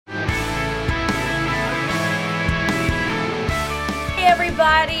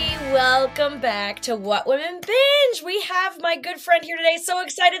everybody. Welcome back to What Women Binge. We have my good friend here today. So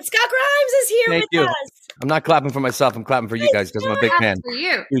excited. Scott Grimes is here with us. I'm not clapping for myself. I'm clapping for you guys because I'm a big fan. For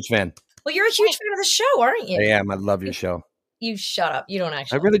you. Huge fan. Well, you're a huge fan of the show, aren't you? I am. I love your show. You shut up. You don't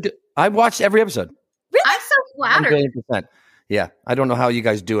actually. I really do. I watched every episode. Really? I'm so flattered. 1,000,000%. Yeah. I don't know how you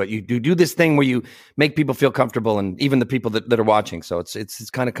guys do it. You do this thing where you make people feel comfortable, and even the people that are watching. So it's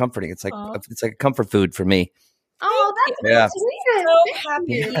kind of comforting. It's like a comfort food for me. Oh, that's sweet. So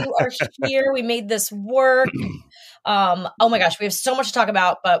happy you are here. We made this work. Oh my gosh, we have so much to talk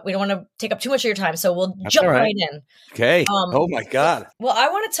about, but we don't want to take up too much of your time, so we'll jump right in. Okay. Oh my God. Well, I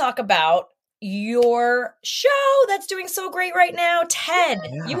want to talk about your show that's doing so great right now, Ted.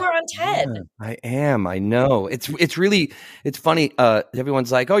 Yeah. You are on Ted. Yeah, I am. I know. It's funny.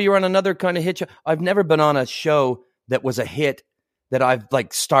 Everyone's like, "Oh, you're on another kind of hit show." I've never been on a show that was a hit that I've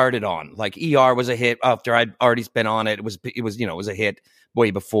like started on. Like ER was a hit after I'd already been on it. It was a hit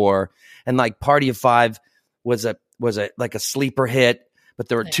way before. And like Party of Five was a like a sleeper hit, but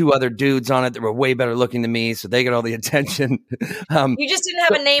there were two other dudes on it that were way better looking than me, so they got all the attention. You just didn't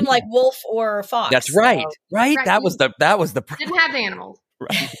have a name like Wolf or Fox. That's right. Right. That was the didn't have animals.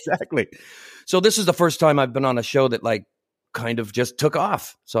 Right, exactly. So this is the first time I've been on a show that like kind of just took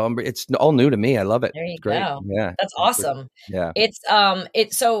off. So it's all new to me. I love it. There you go. Yeah. That's awesome. Yeah.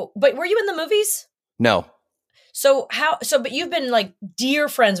 But were you in the movies? No. But you've been like dear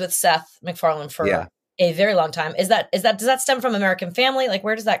friends with Seth MacFarlane for a very long time. Does that stem from American Family? Like,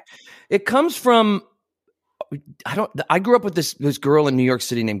 where does that? It comes from, I grew up with this girl in New York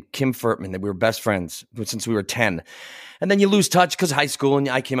City named Kim Furtman that we were best friends since we were 10. And then you lose touch because high school, and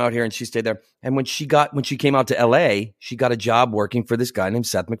I came out here and she stayed there. And when she came out to LA, she got a job working for this guy named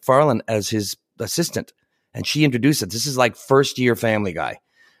Seth MacFarlane as his assistant. And she introduced us. This is like first year Family Guy.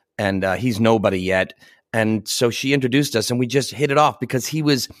 And he's nobody yet. And so she introduced us and we just hit it off because he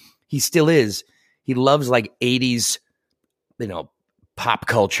still is. He loves like 80s, pop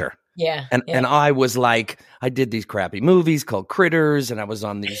culture. Yeah. And I was like, I did these crappy movies called Critters, and I was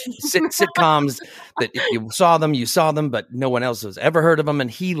on these sitcoms that if you saw them, but no one else has ever heard of them. And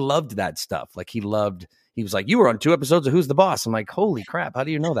he loved that stuff. Like he was like, you were on 2 episodes of Who's the Boss? I'm like, holy crap. How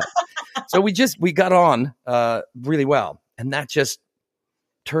do you know that? So we got on really well. And that just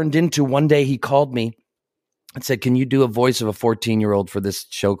turned into one day he called me and said, can you do a voice of a 14-year-old for this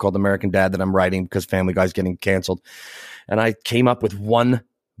show called American Dad that I'm writing because Family Guy's getting canceled? And I came up with one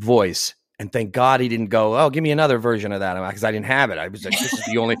voice, and thank God he didn't go, oh, give me another version of that, because I didn't have it. I was like, this is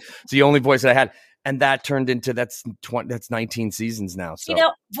the only voice that I had, and that turned into that's 19 seasons now. So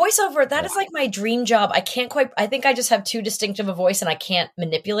voiceover, that is like my dream job. I think I just have too distinctive a voice and I can't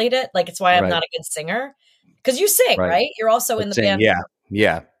manipulate it. Like, it's why I'm not a good singer, because you sing, right? You're also in the band.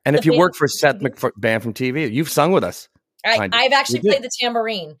 Yeah. And if you work for Seth Band from TV, you've sung with us. I've actually played the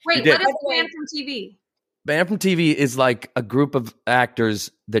tambourine. Wait, what is Band from TV? Band from TV is like a group of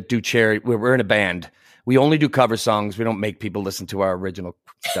actors that do charity. We're in a band. We only do cover songs. We don't make people listen to our original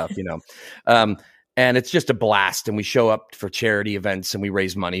stuff, and it's just a blast. And we show up for charity events and we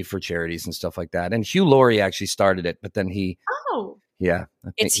raise money for charities and stuff like that. And Hugh Laurie actually started it, but then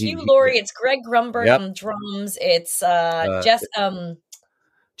it's Hugh Laurie. It's Greg Grumberg on drums. It's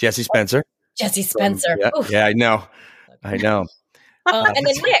Jesse Spencer. Jesse Spencer. Yeah, I know. And then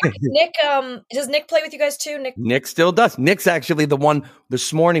Nick, does Nick play with you guys too? Nick still does. Nick's actually the one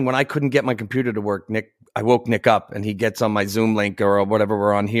this morning when I couldn't get my computer to work. I woke Nick up and he gets on my Zoom link or whatever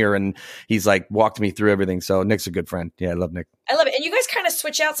we're on here, and he's like walked me through everything. So Nick's a good friend. Yeah, I love Nick. I love it. And you guys kind of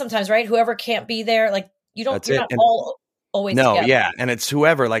switch out sometimes, right? Whoever can't be there, like you're not all always together. Yeah, and it's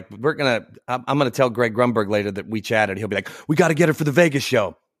whoever. Like I'm gonna tell Greg Grumberg later that we chatted. He'll be like, we got to get her for the Vegas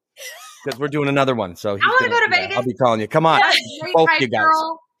show. Because we're doing another one. So I want to go to Vegas. I'll be calling you. Come on. Both you guys.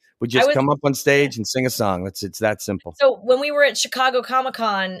 Girl. We just come up on stage and sing a song. It's that simple. So when we were at Chicago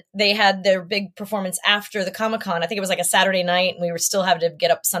Comic-Con, they had their big performance after the Comic-Con. I think it was like a Saturday night, and we were still having to get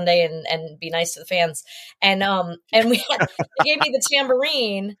up Sunday and be nice to the fans. And they gave me the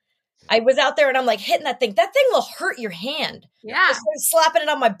tambourine. I was out there and I'm like hitting that thing. That thing will hurt your hand. Yeah. Just slapping it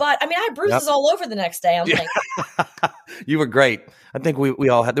on my butt. I mean, I had bruises all over the next day. I'm like, you were great. I think we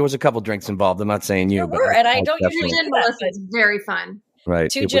all had, there was a couple drinks involved. I'm not saying you, but and I don't usually Gin Melissa is very fun. Right.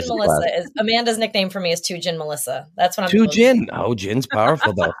 Two Gin Melissa is Amanda's nickname for me is Two Gin Melissa. That's what I'm Two Gin. Oh, gin's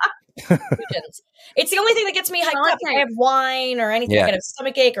powerful though. Two gins. It's the only thing that gets me hyped up. If I have wine or anything, I get a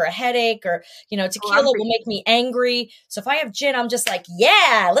stomach ache or a headache, or tequila will make me angry. So if I have gin, I'm just like,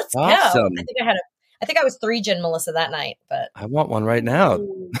 yeah, let's go. I think I was 3 Gin Melissa that night, but I want one right now.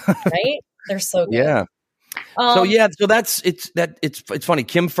 Right? They're so good. Yeah. So that's it's funny.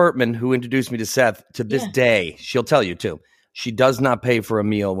 Kim Furtman, who introduced me to Seth, to this day, she'll tell you too. she does not pay for a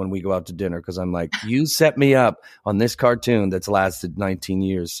meal when we go out to dinner because I'm like, you set me up on this cartoon that's lasted 19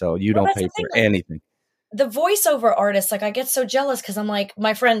 years, so you don't pay for anything. The voiceover artists, like I get so jealous because I'm like,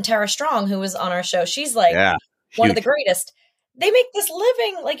 my friend Tara Strong, who was on our show, she's like one of the greatest. They make this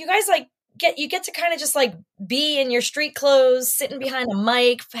living, like you guys like get to kind of just like be in your street clothes, sitting behind a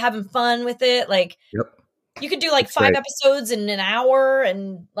mic, having fun with it. Like you could do like 5 episodes in an hour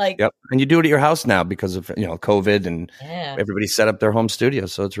and like and you do it at your house now because of COVID and everybody set up their home studio,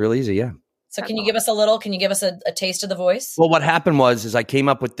 so it's real easy. So can you give us a taste of the voice? Well, what happened was I came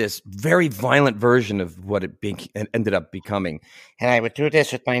up with this very violent version of what it ended up becoming. And I would do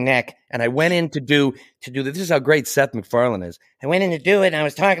this with my neck. And I went in to do this is how great Seth MacFarlane is. I went in to do it and I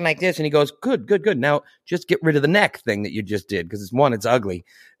was talking like this and he goes, good. Now just get rid of the neck thing that you just did because it's ugly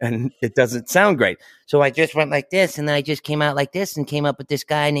and it doesn't sound great. So I just went like this and then I just came out like this and came up with this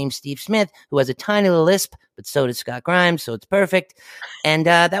guy named Steve Smith who has a tiny little lisp, but so does Scott Grimes. So it's perfect. And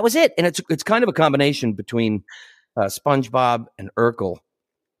that was it. And it's kind of a combination between SpongeBob and Urkel.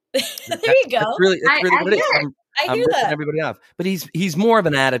 There you go. That's really what it is. I hear that. Everybody off, but he's more of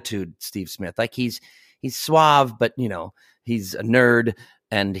an attitude, Steve Smith. Like he's suave, but he's a nerd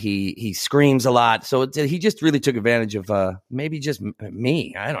and he screams a lot. So he just really took advantage of maybe just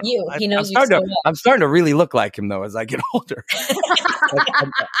me. I don't know. He knows I'm starting to really look like him though as I get older.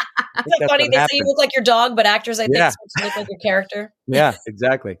 It's funny. They say you look like your dog, but actors I think supposed to look like your character. Yeah,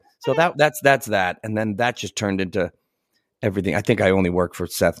 exactly. So that's that, and then that just turned into everything. I think I only work for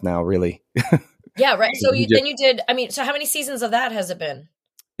Seth now, really. Yeah, right. So you did. I mean, so how many seasons of that has it been?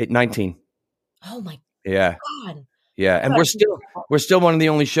 19. Oh my God. Yeah, and we're still one of the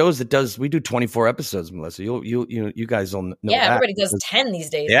only shows that does. We do 24 episodes, Melissa. You guys will know. Yeah, everybody does 10 these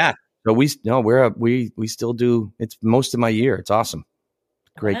days. Yeah, so we still do. It's most of my year. It's awesome.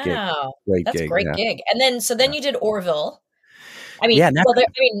 Great gig. That's a great gig. And then you did Orville. I mean, I'm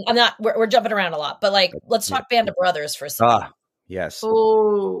not. We're jumping around a lot, but like, let's talk Band of Brothers for a second. Yes.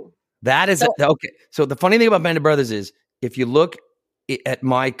 Oh, that is okay. So the funny thing about Band of Brothers is, if you look at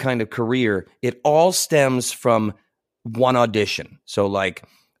my kind of career, it all stems from one audition. So like,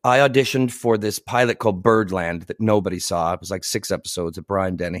 I auditioned for this pilot called Birdland that nobody saw. It was like 6 episodes of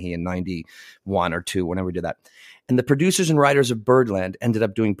Brian Dennehy in 91 or 2, whenever we did that. And the producers and writers of Birdland ended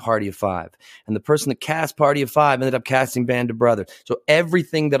up doing Party of 5. And the person that cast Party of 5 ended up casting Band of Brothers. So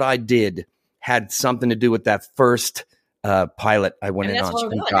everything that I did had something to do with that first pilot I went in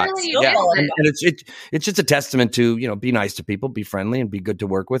on. And it's just a testament to, be nice to people, be friendly, and be good to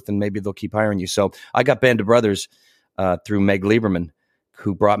work with, and maybe they'll keep hiring you. So I got Band of Brothers through Meg Lieberman,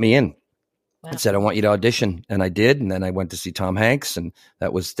 who brought me in. And said, I want you to audition. And I did. And then I went to see Tom Hanks. And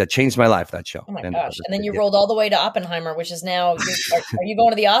that changed my life, that show. Oh my gosh. And then you rolled all the way to Oppenheimer, which is now, are you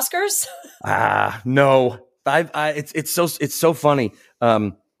going to the Oscars? No. It's so funny.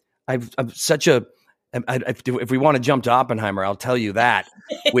 I'm such a, if we want to jump to Oppenheimer, I'll tell you that,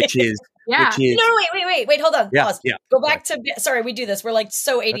 which is, yeah. No, wait, hold on. Yeah, pause. Yeah. Go back to, sorry, we do this. We're like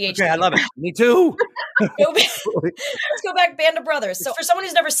so ADHD. Okay, I love it. Me too. Let's go back, Band of Brothers. So for someone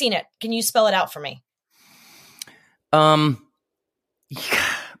who's never seen it, can you spell it out for me?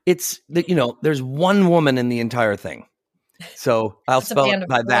 It's there's one woman in the entire thing. So I'll spell it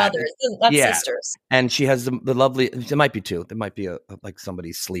by that. That's sisters. And she has the lovely, there might be 2. There might be like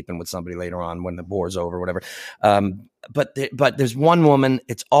somebody sleeping with somebody later on when the war's over or whatever. But there's one woman.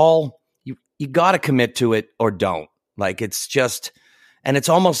 It's all, you got to commit to it or don't. Like, it's just, and it's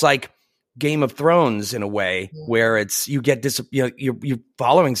almost like Game of Thrones in a way, where it's, you get you're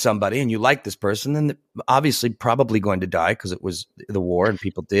following somebody and you like this person, and obviously probably going to die because it was the war and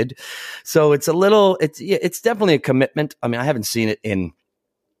people did. So it's it's definitely a commitment. I mean, I haven't seen it in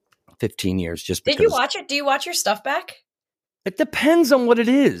 15 years. Just because. Did you watch it? Do you watch your stuff back? It depends on what it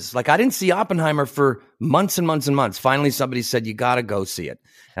is. Like, I didn't see Oppenheimer for months and months and months. Finally, somebody said, you got to go see it.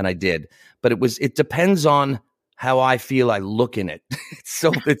 And I did. But it depends on how I feel I look in it.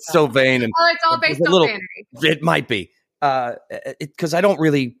 It's so vain. And it's all based on vanity. It might be. Because I don't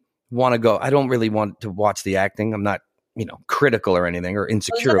really want to go. I don't really want to watch the acting. I'm not, critical or anything or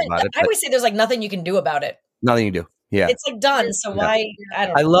insecure about it. I always say there's like nothing you can do about it. Nothing you do. Yeah. It's like done. So why? I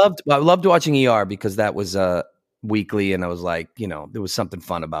don't know. I loved watching ER because that was weekly, and I was like, there was something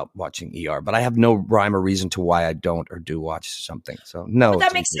fun about watching ER, but I have no rhyme or reason to why I don't or do watch something. So no. But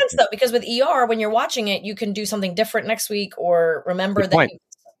that makes sense though, because with ER, when you're watching it, you can do something different next week, or remember that.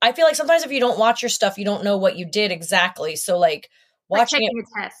 I feel like sometimes if you don't watch your stuff, you don't know what you did exactly. So like watching it,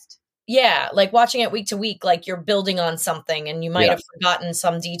 a test. Yeah, like watching it week to week, like you're building on something, and you might have forgotten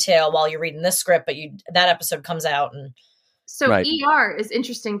some detail while you're reading this script, but that episode comes out, and so ER is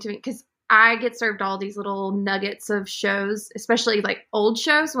interesting to me because I get served all these little nuggets of shows, especially like old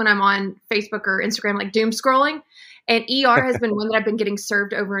shows when I'm on Facebook or Instagram, like doom scrolling. And ER has been one that I've been getting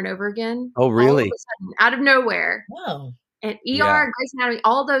served over and over again. Oh, All of really? a sudden, out of nowhere. Wow. And ER, Yeah. Grey's Anatomy,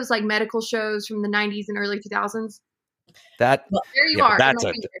 all those like medical shows from the 90s and early 2000s. That There you yeah, are. that's in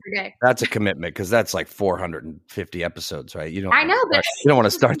my a- feed every day. that's a commitment because that's like 450 episodes, right? You don't. I know, but you don't want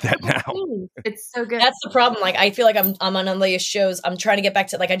to start that now. It's so good. That's the problem. Like, I feel like I'm on one of these shows. I'm trying to get back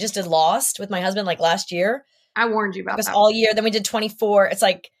to, like, I just did Lost with my husband like last year. I warned you about It was that. all year. Then we did 24. It's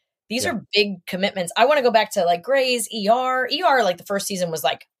like, these are big commitments. I want to go back to like Grey's, ER. ER, like the first season was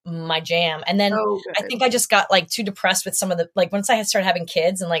like my jam. And then I think I just got like too depressed with some of the, like once I started having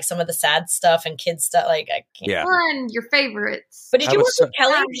kids and like some of the sad stuff and kids stuff, like I can't. Yeah. Fun, your favorites. But did you work with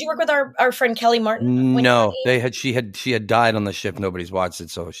Kelly? Did you work with our friend Kelly Martin? No, she had died on the ship. Nobody's watched it,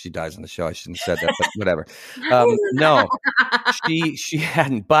 so she dies on the show. I shouldn't have said that, but whatever. No, she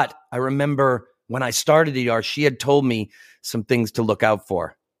hadn't. But I remember when I started ER, she had told me some things to look out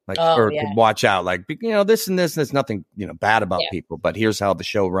for, like to watch out, like this and this. And there's nothing bad about people, but here's how the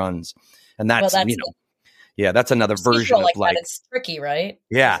show runs, and that's that's another version of like that. It's tricky, right?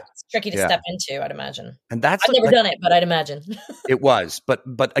 Yeah, it's tricky to step into, I'd imagine. And that's I've never done it, but I'd imagine it was. But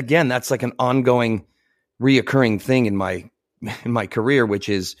again, that's like an ongoing, reoccurring thing in my career, which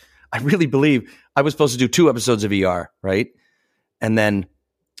is I really believe I was supposed to do 2 episodes of ER, right, and then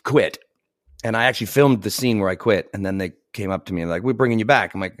quit. And I actually filmed the scene where I quit, and then they came up to me and like, "We're bringing you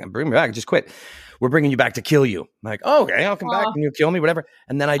back." I'm like, "I'm bringing me back. I just quit. We're bringing you back to kill you." I'm like, "Oh, okay, I'll come back and you kill me, whatever."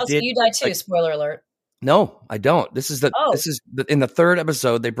 And then I did. So you die too. Like, spoiler alert. No, I don't. This is in the 3rd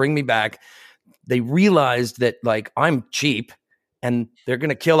episode. They bring me back. They realized that like I'm cheap, and they're going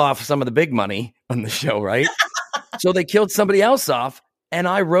to kill off some of the big money on the show, right? So they killed somebody else off, and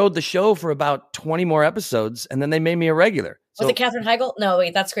I rode the show for about 20 more episodes, and then they made me a regular. Was it Katherine Heigl? No,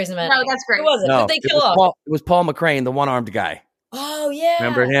 wait, that's Grey's Anatomy. No, that's great. Who was it? No, Who did they kill off? It was Paul McCrane, the one-armed guy. Oh, yeah.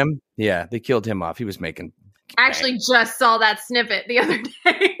 Remember him? Yeah, they killed him off. He was making... I actually just saw that snippet the other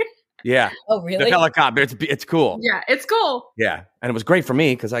day. Yeah. Oh, really? The helicopter. It's cool. Yeah, it's cool. Yeah. And it was great for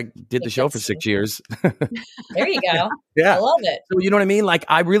me because I did the show for 6 years. There you go. Yeah. I love it. So you know what I mean? Like,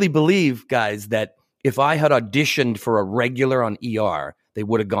 I really believe, guys, that if I had auditioned for a regular on ER, they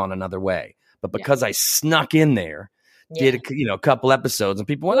would have gone another way. But because I snuck in there, did a couple episodes, and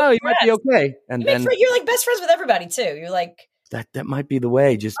people went, "Oh, you might be okay." And then you're like best friends with everybody too. You're like that might be the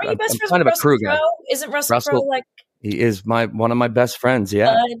way. Just are you best friends kind with of a crew guy. Isn't Russell Crowe like? He is one of my best friends.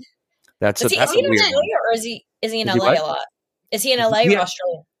 Yeah, is he in Australia or is he in LA a lot? Is he in LA or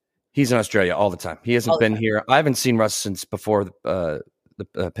Australia? He's in Australia all the time. He hasn't been here. I haven't seen Russ since before the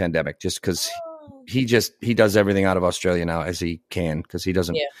pandemic, just because he does everything out of Australia now as he can, because he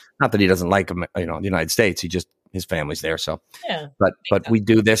doesn't. Not that he doesn't like the United States. His family's there. So but we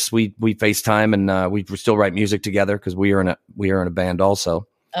do this. We FaceTime and we still write music together because we are in a band also.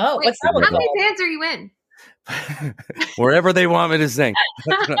 Oh, what's that one? How many bands are you in? Wherever they want me to sing.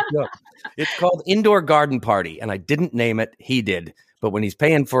 It's called Indoor Garden Party, and I didn't name it. He did, but when he's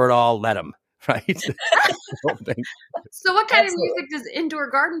paying for it all, let him. Right. So what kind of music does Indoor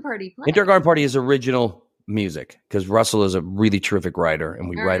Garden Party play? Indoor Garden Party is original music because Russell is a really terrific writer, and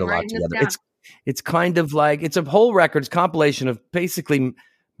we write a lot together. It's kind of like it's a whole record. It's a compilation of basically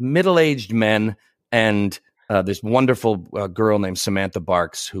middle-aged men and this wonderful girl named Samantha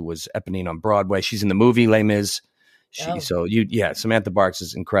Barks, who was Eponine on Broadway. She's in the movie Les Mis. Samantha Barks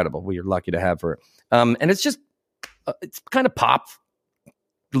is incredible. We are lucky to have her. And it's just it's kind of pop,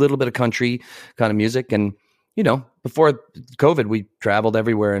 a little bit of country kind of music. And before COVID, we traveled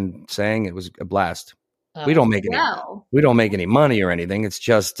everywhere and sang. It was a blast. We don't make any money or anything. It's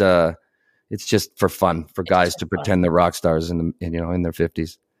just for fun, for guys to pretend they're rock stars in their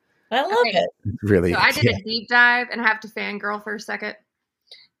 50s. I love it. Really. So I did a deep dive and I have to fangirl for a second.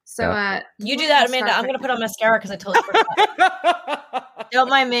 So you do that, Amanda. I'm going to put on mascara because I totally forgot. Don't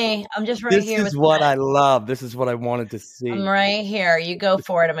mind me. I'm just right here. This is what I love. This is what I wanted to see. I'm right here. You go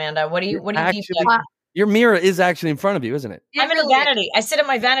for it, Amanda. What do you Your mirror is actually in front of you, isn't it? I'm in a vanity. I sit in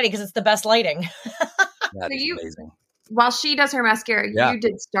my vanity because it's the best lighting. That is amazing. While she does her mascara, you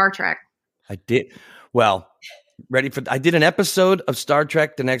did Star Trek. I did. Well, I did an episode of Star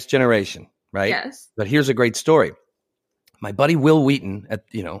Trek: The Next Generation, right? Yes. But here's a great story. My buddy Will Wheaton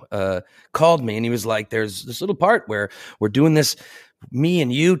called me and he was like, "There's this little part where we're doing this. Me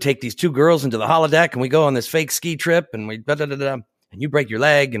and you take these 2 girls into the holodeck and we go on this fake ski trip and and you break your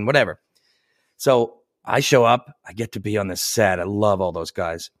leg and whatever." So I show up. I get to be on this set. I love all those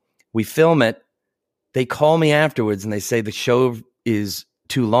guys. We film it. They call me afterwards and they say the show is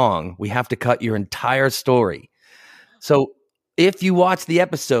too long. We have to cut your entire story. So if you watch the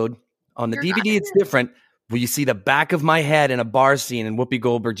episode, On the You're DVD, not it's in it. different. Where you see the back of my head in a bar scene, and Whoopi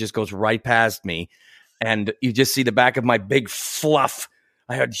Goldberg just goes right past me, and you just see the back of my big fluff.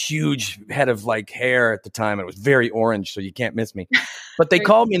 I had huge head of like hair at the time. It was very orange, so you can't miss me. But they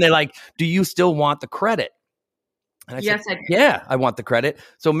called me and they're like, "Do you still want the credit?" And I Yes, said, I do. "Yeah, I want the credit."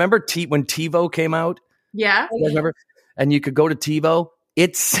 So remember when TiVo came out? Yeah. You guys remember? And you could go to TiVo.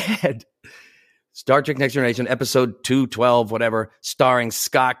 It said Star Trek Next Generation, episode 212, whatever, starring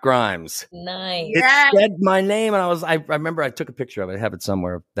Scott Grimes. Nice. Yes. It said my name, and I remember I took a picture of it. I have it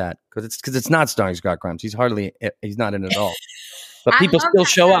somewhere of that because it's not starring Scott Grimes. He's not in it at all. But I people love still that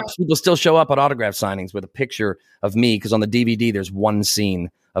show show. up. People still show up at autograph signings with a picture of me because on the DVD there's one scene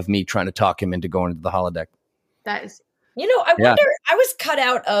of me trying to talk him into going into the holodeck. That is. You know, I Yeah. wonder. I was cut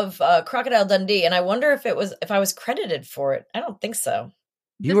out of Crocodile Dundee, and I wonder if I was credited for it. I don't think so.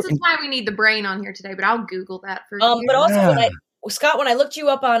 This is why we need the brain on here today, but I'll Google that for you. But also, Scott, when I looked you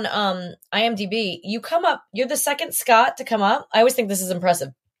up on IMDb, you come up. You're the second Scott to come up. I always think this is impressive.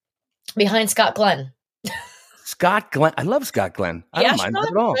 Behind Scott Glenn. Scott Glenn. I love Scott Glenn. I don't mind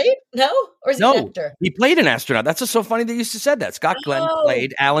that at all. Right? No? Or is he an actor? He played an astronaut. That's just so funny that you just said that. Scott Glenn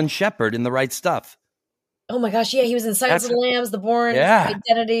played Alan Shepard in The Right Stuff. Oh my gosh, yeah, he was in Silence of the Lambs, The Bourne,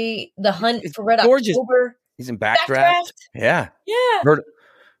 Identity, The Hunt for Red gorgeous. October. He's in Backdraft. Yeah. Yeah.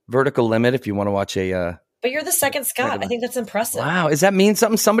 Vertical Limit, if you want to watch a... But you're the second Scott. I think that's impressive. Wow. Does that mean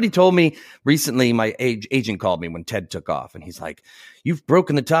something? Somebody told me recently, my agent called me when Ted took off, and he's like, "You've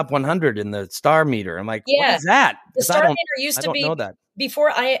broken the top 100 in the star meter." I'm like, "What is that?" The star meter used to be know that.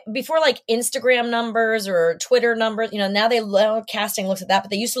 before like Instagram numbers or Twitter numbers. You know, now casting looks at that, but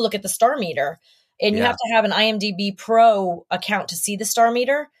they used to look at the star meter. And you have to have an IMDb Pro account to see the star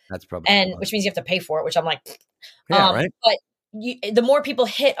meter. That's probably which means you have to pay for it, which I'm like, right. But the more people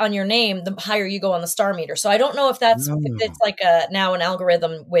hit on your name, the higher you go on the star meter. So I don't know if if it's like now an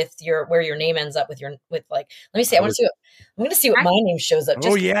algorithm with where your name ends up with let me see. I'm going to see what my name shows up.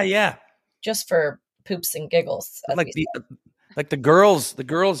 Just for poops and giggles. Like the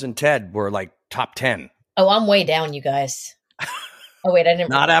girls in Ted were like top 10. Oh, I'm way down, you guys. Oh wait, I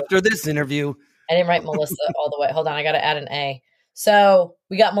didn't. Not after this interview. I didn't write Melissa all the way. Hold on, I got to add an A. So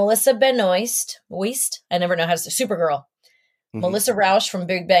we got Melissa Benoist. I never know how to say Supergirl. Mm-hmm. Melissa Rauch from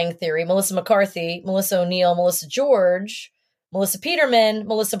Big Bang Theory. Melissa McCarthy. Melissa O'Neill. Melissa George. Melissa Peterman.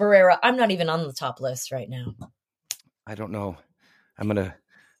 Melissa Barrera. I'm not even on the top list right now. I don't know. I'm gonna.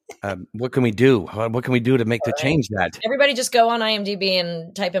 What can we do? What can we do to change that? Everybody just go on IMDb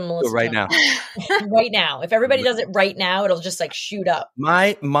and type in Melissa. Right now. Right now. If everybody does it right now, it'll just like shoot up.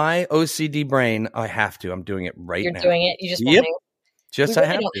 My OCD brain, I have to. I'm doing it right now. You're doing it. You just want to. Just we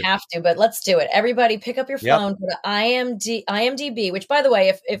really don't have to, but let's do it. Everybody pick up your phone, go to IMDb, which by the way,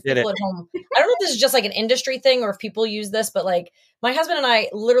 if people at home, I don't know if this is just like an industry thing or if people use this, but like my husband and I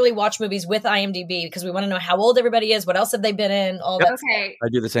literally watch movies with IMDb because we want to know how old everybody is, what else have they been in, all that. Okay. I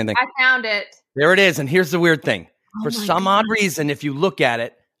do the same thing. I found it. There it is. And here's the weird thing. For some odd reason, if you look at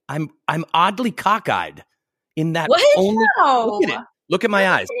it, I'm oddly cockeyed in that only look at it. Look at my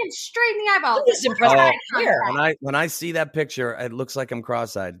eyes. Straight in the eyeball. This is impressive. When I see that picture, it looks like I'm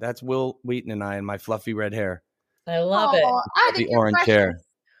cross-eyed. That's Will Wheaton and I in my fluffy red hair. I love it. I think the orange hair.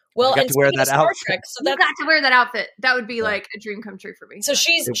 Well, and to wear that outfit. Trek, so you got to wear that outfit. That would be like a dream come true for me. So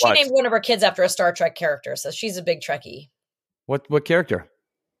she named one of her kids after a Star Trek character. So she's a big Trekkie. What character?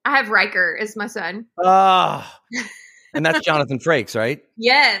 I have Riker as my son. And that's Jonathan Frakes, right?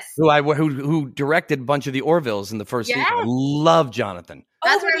 Yes. Who directed a bunch of the Orvilles in the first season. I love Jonathan.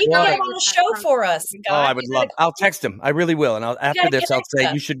 That's where you get him on the show for us. God. I would love. I'll text him. I really will. And after this, I'll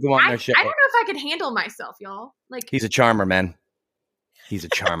say you should go on their show. I don't know if I could handle myself, y'all. Like he's a charmer, man. He's a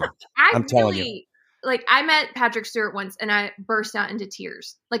charmer. I'm telling you. Like I met Patrick Stewart once, and I burst out into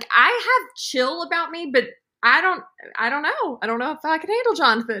tears. Like I have chill about me, but I don't know. I don't know if I can handle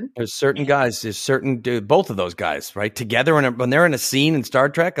Jonathan. There's certain guys. Both of those guys, right? Together, when they're in a scene in Star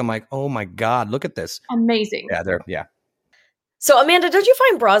Trek, I'm like, oh my God, look at this. Amazing. Yeah. So Amanda, don't you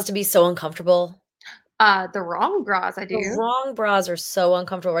find bras to be so uncomfortable? The wrong bras, I do. The wrong bras are so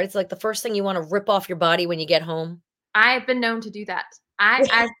uncomfortable, right? It's like the first thing you want to rip off your body when you get home. I've been known to do that.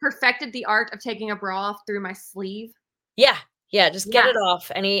 I've perfected the art of taking a bra off through my sleeve. Yeah, just get it off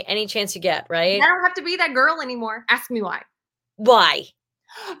any chance you get, right? I don't have to be that girl anymore. Ask me why. Why?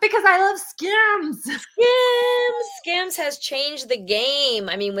 Because I love Skims. Skims has changed the game.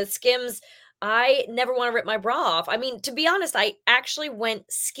 I mean, with Skims, I never want to rip my bra off. I mean, to be honest, I actually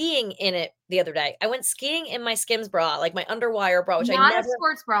went skiing in it the other day. I went skiing in my Skims bra, like my underwire bra, which not a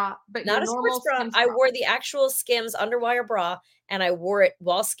sports bra, but not a sports bra. I wore the actual Skims underwire bra, and I wore it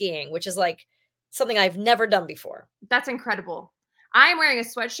while skiing, which is like something I've never done before. That's incredible. I'm wearing a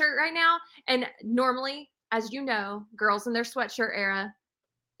sweatshirt right now, and normally, as you know, girls in their sweatshirt era,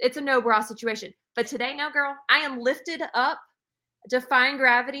 it's a no bra situation. But today, no, girl, I am lifted up, defying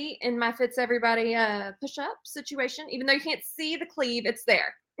gravity in my Fits Everybody push up situation. Even though you can't see the sleeve, it's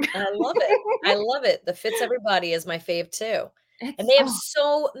there. I love it. I love it. The Fits Everybody is my fave too. And they have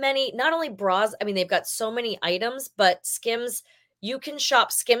so many, not only bras, I mean, they've got so many items, but Skims, you can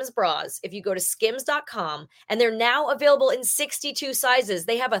shop Skims bras if you go to skims.com, and they're now available in 62 sizes.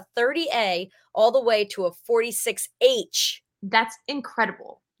 They have a 30A all the way to a 46H. That's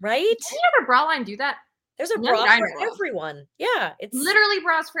incredible. Right? Any other bra line do that? There's a bra for everyone. Yeah. It's literally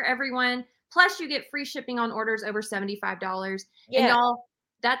bras for everyone. Plus you get free shipping on orders over $75. Yeah. And y'all,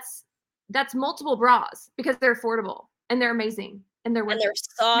 that's multiple bras because they're affordable and they're amazing. And they're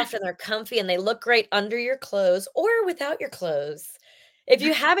soft and they're comfy and they look great under your clothes or without your clothes. If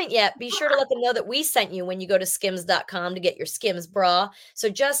you haven't yet, be sure to let them know that we sent you when you go to skims.com to get your Skims bra. So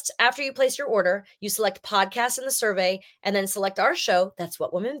just after you place your order, you select podcast in the survey and then select our show, That's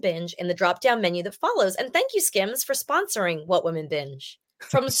What Women Binge, in the drop-down menu that follows. And thank you, Skims, for sponsoring What Women Binge.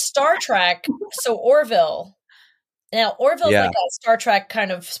 From Star Trek, so Orville. Now, Orville's like a Star Trek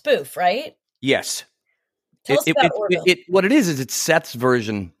kind of spoof, right? Yes. Tell us about Orville. What it is it's Seth's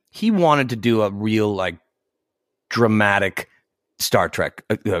version. He wanted to do a real, like, dramatic Star Trek,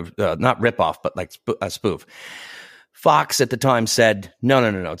 not ripoff, but like a spoof. Fox at the time said, no,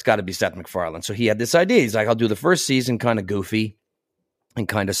 it's got to be Seth MacFarlane. So he had this idea. He's like, I'll do the first season kind of goofy and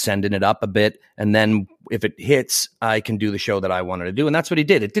kind of sending it up a bit. And then if it hits, I can do the show that I wanted to do. And that's what he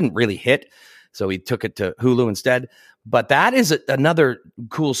did. It didn't really hit. So he took it to Hulu instead. But that is another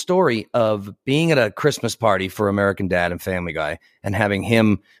cool story of being at a Christmas party for American Dad and Family Guy and having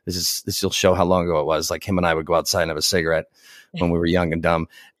him. This will show how long ago it was. Like him and I would go outside and have a cigarette when we were young and dumb.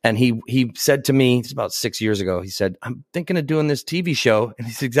 And he said to me, it's about 6 years ago, he said, I'm thinking of doing this TV show. And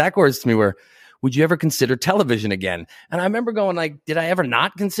his exact words to me were, would you ever consider television again? And I remember going like, did I ever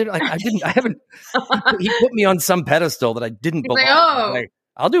not consider? Like I haven't. He put me on some pedestal that I didn't belong. Like,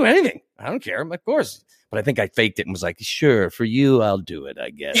 I'll do anything. I don't care. Of course. But I think I faked it and was like, sure, for you, I'll do it, I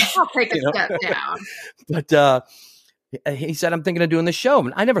guess. I'll take a step down. But he said, I'm thinking of doing the show.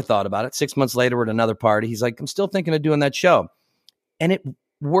 And I never thought about it. 6 months later, we're at another party. He's like, I'm still thinking of doing that show. And it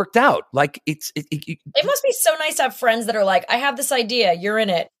worked out. Like it must be so nice to have friends that are like, I have this idea. You're in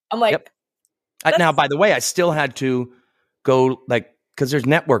it. I'm like, yep. Now, by the way, I still had to go like, because there's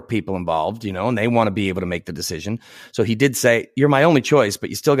network people involved, and they want to be able to make the decision. So he did say, you're my only choice, but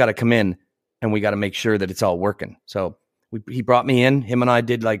you still got to come in and we got to make sure that it's all working. So he brought me in. Him and I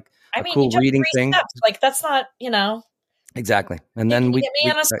did like a cool reading thing. Steps. Like that's not, Exactly. And then we get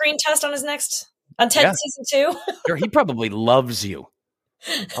me on a screen test on Ted season 2. Sure, he probably loves you.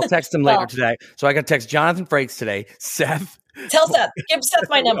 I'll text him later today. So I got to text Jonathan Frakes today. Seth. Tell Seth. Give Seth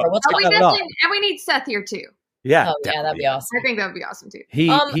my number. And we need Seth here too. Yeah. Oh, yeah, that'd be awesome. I think that would be awesome too.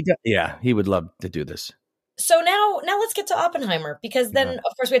 He would love to do this. So now let's get to Oppenheimer, because then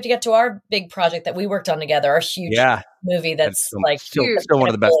of course we have to get to our big project that we worked on together, our huge movie that's still one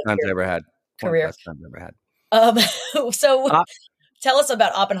of the best times I ever had. Career. So tell us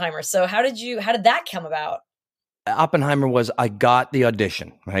about Oppenheimer. So how did that come about? Oppenheimer was, I got the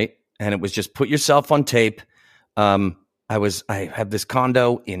audition, right? And it was just put yourself on tape. I had this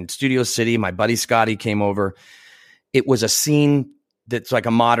condo in Studio City. My buddy Scotty came over. It was a scene that's like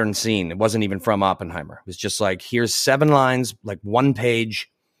a modern scene. It wasn't even from Oppenheimer. It was just like, here's 7 lines, like 1 page.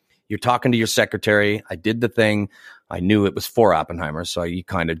 You're talking to your secretary. I did the thing. I knew it was for Oppenheimer. So you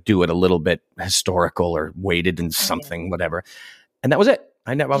kind of do it a little bit historical or weighted in something, whatever. And that was it.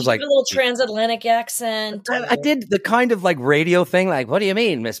 I was like a little transatlantic accent. I did the kind of like radio thing. Like, what do you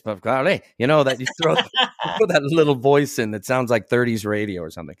mean, Miss McCarley? That you throw that little voice in that sounds like 30s radio or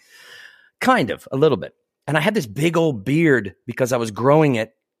something. Kind of a little bit. And I had this big old beard because I was growing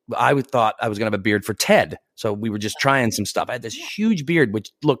it. I thought I was going to have a beard for Ted. So we were just trying some stuff. I had this huge beard, which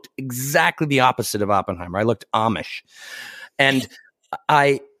looked exactly the opposite of Oppenheimer. I looked Amish. And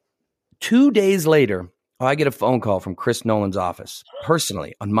 2 days later, I get a phone call from Chris Nolan's office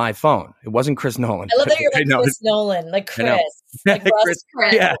personally on my phone. It wasn't Chris Nolan. I love that you're like Chris Nolan, like Chris. Like Russ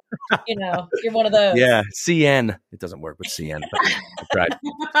Chris. Yeah. You're one of those. Yeah. CN. It doesn't work with CN, but I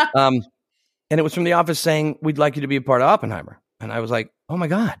tried. And it was from the office saying, we'd like you to be a part of Oppenheimer. And I was like, oh my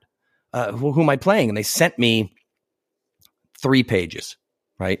God, who am I playing? And they sent me 3 pages,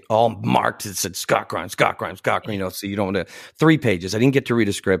 right? All marked. It said Scott Grimes, so you don't want to, 3 pages. I didn't get to read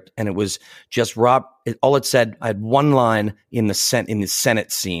a script. And it was just all it said, I had 1 line in the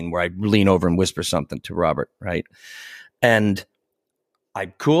Senate scene where I'd lean over and whisper something to Robert, right? And I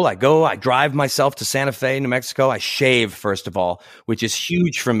drive myself to Santa Fe, New Mexico. I shave, first of all, which is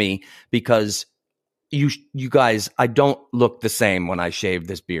huge for me because you guys, I don't look the same when I shave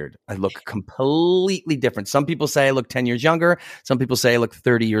this beard. I look completely different. Some people say I look 10 years younger. Some people say I look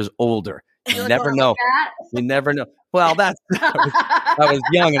 30 years older. You never know. You never know. Well, I was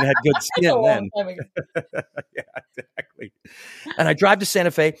young and had good skin then. Yeah, exactly. And I drive to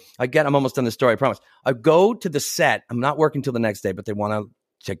Santa Fe. I'm almost done the story, I promise. I go to the set. I'm not working till the next day, but they want to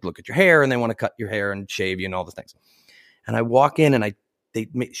take a look at your hair and they want to cut your hair and shave you and all the things. And I walk in and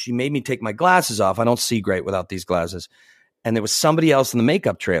she made me take my glasses off. I don't see great without these glasses. And there was somebody else in the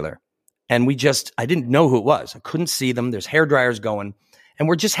makeup trailer. And I didn't know who it was. I couldn't see them. There's hair dryers going. And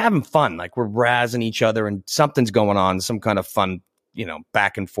we're just having fun. Like we're razzing each other and something's going on, some kind of fun,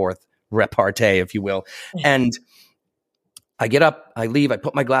 back and forth repartee, if you will. And I get up, I leave, I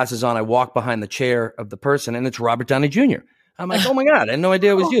put my glasses on, I walk behind the chair of the person, and it's Robert Downey Jr. I'm like, oh my God, I had no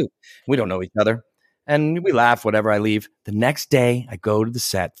idea it was you. We don't know each other. And we laugh, whatever, I leave. The next day, I go to the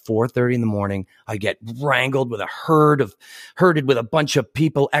set, 4:30 in the morning. I get wrangled with herded with a bunch of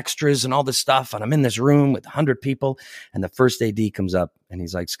people, extras and all this stuff. And I'm in this room with 100 people. And the first AD comes up and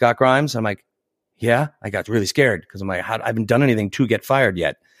he's like, Scott Grimes? I'm like, yeah. I got really scared because I'm like, I haven't done anything to get fired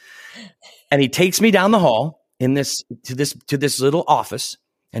yet. And he takes me down the hall to this little office.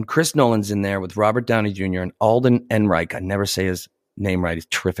 And Chris Nolan's in there with Robert Downey Jr. and Alden Ehrenreich. I never say his name right. He's a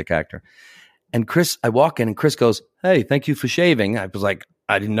terrific actor. And I walk in and Chris goes, hey, thank you for shaving. I was like,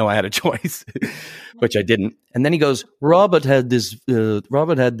 I didn't know I had a choice, which I didn't. And then he goes, Robert had this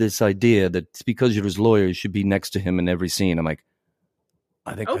idea that because you're his lawyer, you should be next to him in every scene. I'm like,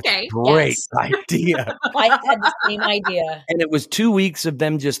 I think that's a great idea. I had the same idea. And it was 2 weeks of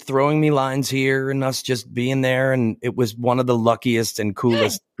them just throwing me lines here and us just being there. And it was one of the luckiest and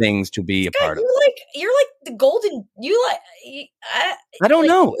coolest things to be a part of. You're like the golden, I don't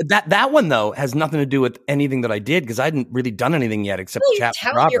know. That one, though, has nothing to do with anything that I did because I hadn't really done anything yet except chat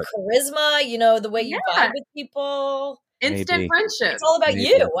with Robert. Your charisma, the way you vibe with people. Instant friendship. It's all about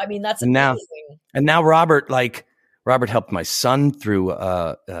you. I mean, that's amazing. And now Robert helped my son through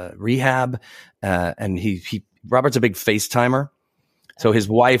rehab, and Robert's a big FaceTimer. So his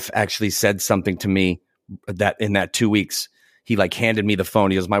wife actually said something to me that in that 2 weeks, he handed me the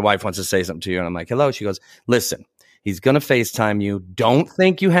phone. He goes, my wife wants to say something to you. And I'm like, hello. She goes, listen, he's going to FaceTime you. Don't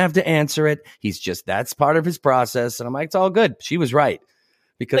think you have to answer it. That's part of his process. And I'm like, it's all good. She was right.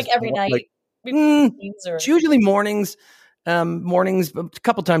 Because every night. It's usually mornings. Mornings, a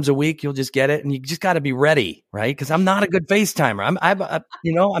couple times a week, you'll just get it, and you just got to be ready, right? Because I'm not a good FaceTimer.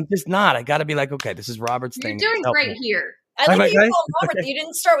 I'm just not. I got to be like, okay, this is Robert's thing. You're doing great here. I like you call Robert. Okay. You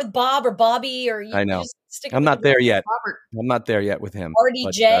didn't start with Bob or Bobby, or I know. I'm not there yet. Robert. I'm not there yet with him.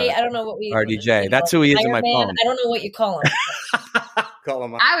 RDJ. I don't know what we. RDJ. That's who he is in my phone. I don't know what you call him. Call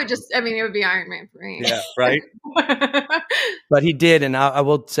him. I would it would be Iron Man for me. Yeah, right. But he did, and I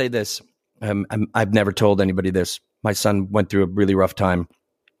will say this. I've never told anybody this. My son went through a really rough time,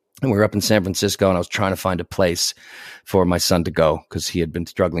 and we were up in San Francisco, and I was trying to find a place for my son to go because he had been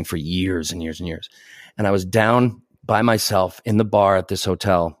struggling for years and years and years. And I was down by myself in the bar at this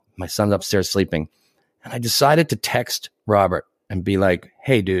hotel. My son's upstairs sleeping, and I decided to text Robert and be like,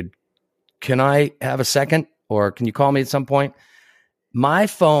 hey, dude, can I have a second, or can you call me at some point? My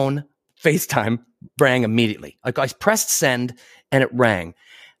phone, FaceTime, rang immediately. I pressed send, and it rang.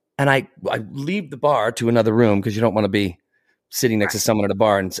 And I leave the bar to another room because you don't want to be sitting next to someone at a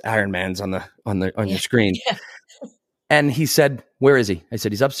bar and Iron Man's on your screen. Yeah. And he said, where is he? I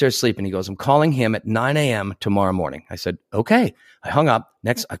said, he's upstairs sleeping. He goes, I'm calling him at 9 a.m. tomorrow morning. I said, okay. I hung up.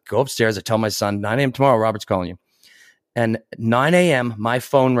 Next, I go upstairs. I tell my son, 9 a.m. tomorrow, Robert's calling you. And 9 a.m., my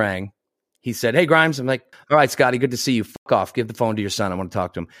phone rang. He said, hey, Grimes. I'm like, all right, Scotty, good to see you. Fuck off. Give the phone to your son. I want to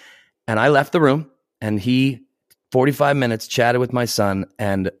talk to him. And I left the room, and 45 minutes chatted with my son,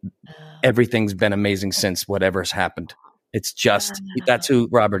 and everything's been amazing since whatever's happened. It's just, that's who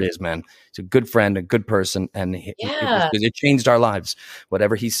Robert is, man. He's a good friend, a good person, and it changed our lives.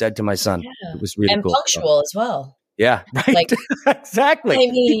 Whatever he said to my son, it was really cool. And punctual as well. Yeah, right. Exactly. I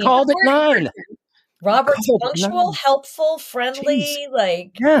mean, he called it 9. Robert's punctual, helpful, friendly.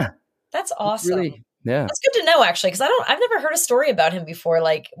 Jeez. Yeah. That's awesome. Really, yeah. That's good to know, actually, because I've never heard a story about him before,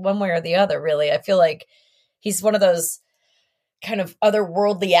 one way or the other, really. I feel like he's one of those kind of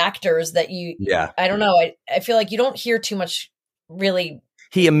otherworldly actors that I don't know. I feel like you don't hear too much, really.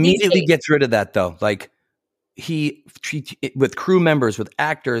 He immediately gets rid of that, though. With crew members, with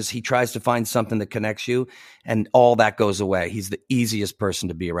actors, he tries to find something that connects you, and all that goes away. He's the easiest person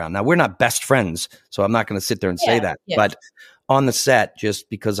to be around. Now, we're not best friends, so I'm not going to sit there and say that. Yeah. But on the set just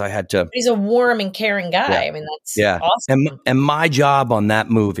because I had to. He's a warm and caring guy. Yeah. I mean, that's Yeah. awesome. And my job on that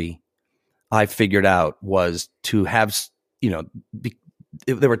movie, I figured out, was to have,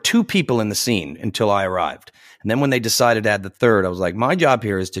 there were 2 people in the scene until I arrived. And then when they decided to add the third, I was like, my job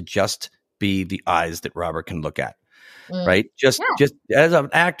here is to just be the eyes that Robert can look at. Right. Just as an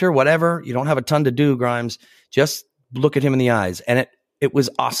actor, whatever, you don't have a ton to do, Grimes, just look at him in the eyes. And it was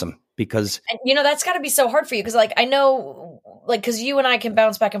awesome because, and, that's got to be so hard for you. Cause like, I know, like, cause you and I can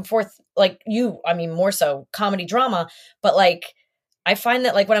bounce back and forth, like more so comedy drama, but like, I find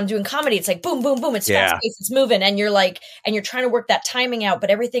that like when I'm doing comedy, it's like boom, boom, boom. It's fast paced, it's moving. And you're trying to work that timing out,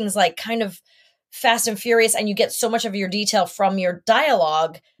 but everything's like kind of fast and furious. And you get so much of your detail from your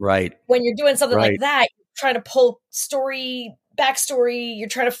dialogue. Right. When you're doing something like that, trying to pull backstory, you're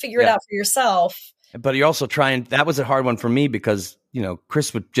trying to figure it out for yourself. But you're also trying, that was a hard one for me because,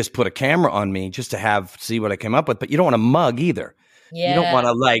 Chris would just put a camera on me just to see what I came up with, but you don't want to mug either. Yeah. You don't want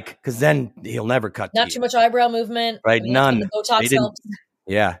to because then he'll never cut Not to too much eyebrow movement. Right. None. The Botox helps.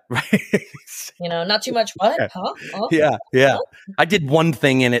 Yeah. Right. Not too much what? Huh? Oh. Yeah. Yeah. I did one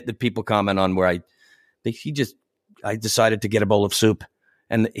thing in it that people comment on where I decided to get a bowl of soup.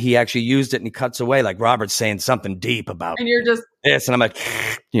 And he actually used it and he cuts away like Robert's saying something deep about and you're just this. And I'm like,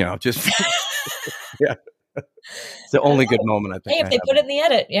 just, yeah. It's the only good moment I think. Hey, if they put it in the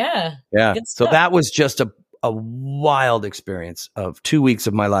edit. Yeah. Yeah. So that was just a wild experience of 2 weeks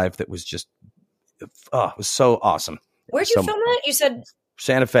of my life that was just, it was so awesome. Where'd you film that? You said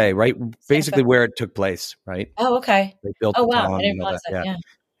Santa Fe, right? Basically where it took place, right? Oh, okay. They built wow. I didn't realize that.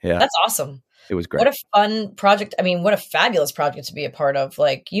 Yeah. That's awesome. It was great. What a fun project. I mean, what a fabulous project to be a part of.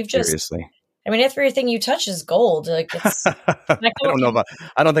 Like you've just, seriously. I mean, everything you touch is gold. Like it's, I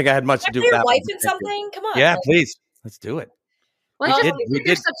don't think I had much to do with that. Your wife in something? Come on. Yeah, please. Let's do it. Well,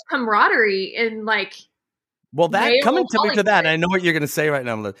 there's such camaraderie in like. Well, that coming to that, and I know what you're going to say right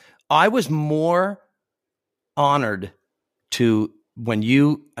now. I was more honored to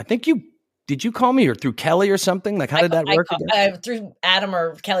did you call me or through Kelly or something? Like, how did that work? Through Adam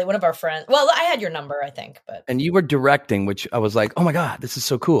or Kelly, one of our friends. Well, I had your number, I think. And you were directing, which I was like, oh my God, this is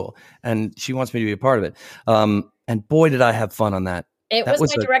so cool. And she wants me to be a part of it. And boy, did I have fun on that. It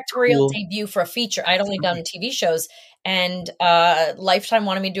was my directorial debut for a feature. I'd only done TV shows, and Lifetime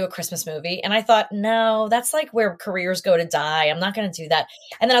wanted me to do a Christmas movie. And I thought, no, that's like where careers go to die. I'm not going to do that.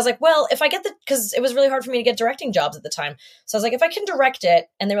 And then I was like, well, if I get because it was really hard for me to get directing jobs at the time. So I was like, if I can direct it,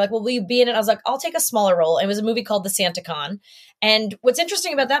 and they were like, well, will you be in it? I was like, I'll take a smaller role. It was a movie called The Santa Con. And what's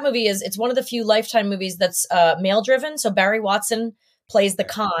interesting about that movie is it's one of the few Lifetime movies that's male driven. So Barry Watson plays the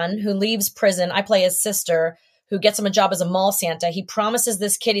con who leaves prison. I play his sister, who gets him a job as a mall Santa. He promises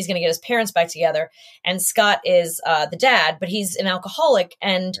this kid he's going to get his parents back together. And Scott is the dad, but he's an alcoholic.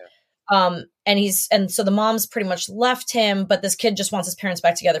 And so the mom's pretty much left him, but this kid just wants his parents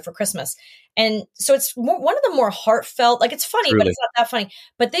back together for Christmas. And so it's one of the more heartfelt, like it's funny, but it's not that funny.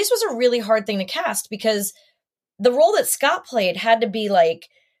 But this was a really hard thing to cast because the role that Scott played had to be like,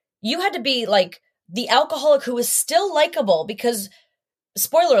 you had to be like the alcoholic who was still likable because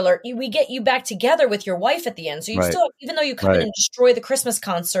spoiler alert, we get you back together with your wife at the end. So you still, even though you come in and destroy the Christmas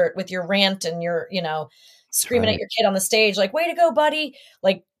concert with your rant and your, screaming at your kid on the stage, like, way to go, buddy.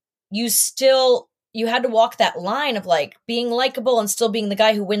 Like you had to walk that line of like being likable and still being the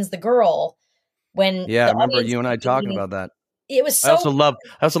guy who wins the girl when. Yeah. I remember you and I talking about that. It was so. I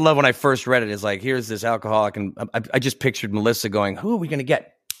also love when I first read it. It's like, here's this alcoholic. And I just pictured Melissa going, who are we going to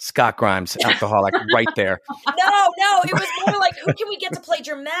get? Scott Grimes, alcoholic, right there. No, it was more like, who can we get to play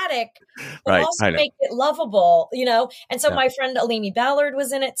dramatic, but also make it lovable, And so my friend Alimi Ballard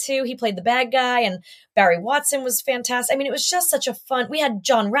was in it too. He played the bad guy, and Barry Watson was fantastic. I mean, it was just such a fun. We had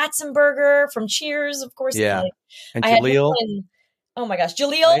John Ratzenberger from Cheers, of course. Yeah, and Jaleel. Oh my gosh,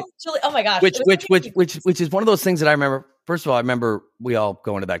 Jaleel. Oh my gosh, which is one of those things that I remember. First of all, I remember we all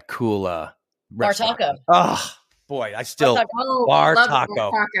going to that cool Bar Taco. Oh. Boy, I still Bar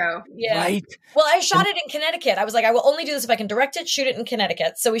Taco. Yeah. Right. Well, I shot it in Connecticut. I was like, I will only do this if I can direct it, shoot it in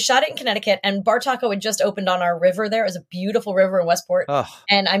Connecticut. So we shot it in Connecticut, and Bar Taco had just opened on our river there. It was a beautiful river in Westport.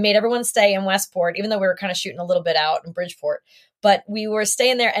 And I made everyone stay in Westport, even though we were kind of shooting a little bit out in Bridgeport. But we were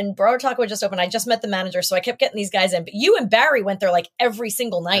staying there, and Bar Taco had just opened. I just met the manager, so I kept getting these guys in. But you and Barry went there like every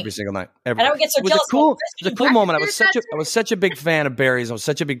single night. And I would get so jealous. It was a cool moment. I was such a big fan of Barry's. I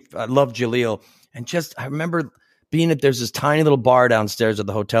loved Jaleel. And I remember there's this tiny little bar downstairs at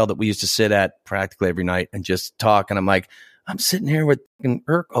the hotel that we used to sit at practically every night and just talk. And I'm like, I'm sitting here with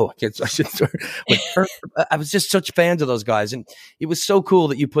Irk. Oh, I should start with Irk. I was just such fans of those guys. And it was so cool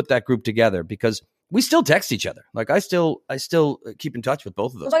that you put that group together because we still text each other. Like I still keep in touch with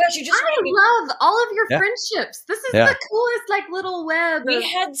both of Oh those. my gosh, you just I reminded me. love all of your Yeah. friendships. This is Yeah. the coolest, like, little web. We of-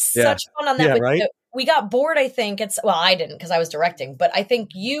 had such fun on that. Yeah, with right? we got bored, I think. I didn't because I was directing, but I think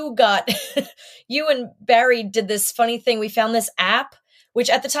you got you and Barry did this funny thing. We found this app, which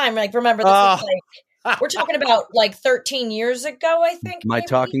at the time, like, remember this is like we're talking about like 13 years ago, I think. My maybe.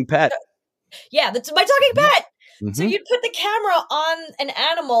 talking pet. Yeah, that's my talking pet. So Mhm. you'd put the camera on an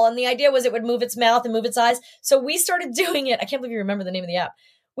animal, and the idea was it would move its mouth and move its eyes. So we started doing it. I can't believe you remember the name of the app.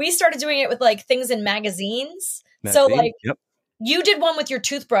 We started doing it with like things in magazines. So like you did one with your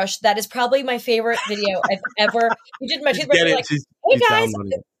toothbrush. That is probably my favorite video I've ever. You did my toothbrush. Like, hey guys,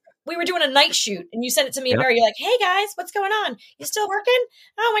 we were doing a night shoot, and you sent it to me and Barry. You're like, hey guys, what's going on? You still working?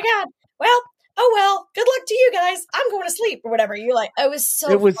 Oh my god. Well, oh well. Good luck to you guys. I'm going to sleep or whatever. You're like, it was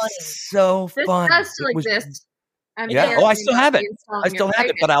so. It was funny. so fun. This does still exist. Yeah. Oh, I still have it. I still have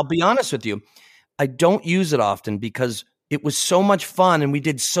it. But I'll be honest with you, I don't use it often because it was so much fun, and we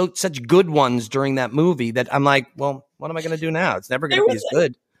did such good ones during that movie that I'm like, well, what am I going to do now? It's never going to be as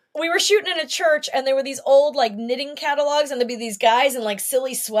good. We were shooting in a church, and there were these old like knitting catalogs, and there'd be these guys in like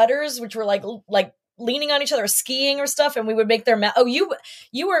silly sweaters, which were like leaning on each other, skiing or stuff, and we would make their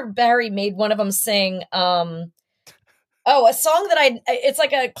you or Barry made one of them sing a song that it's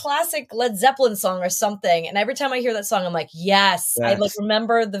like a classic Led Zeppelin song or something, and every time I hear that song, I'm like, yes. I like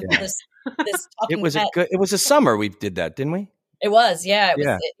remember this it was a summer we did that, didn't we? It was, yeah.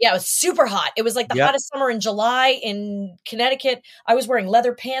 It was super hot. It was like the hottest summer in July in Connecticut. I was wearing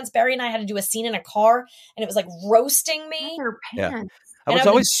leather pants. Barry and I had to do a scene in a car, and it was like roasting me. Leather pants.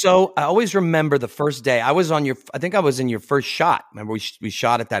 I always remember the first day. I think I was in your first shot. Remember we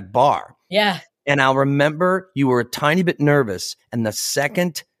shot at that bar. Yeah. And I'll remember you were a tiny bit nervous, and the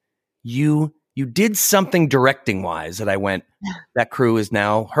second you did something directing wise that I went, that crew is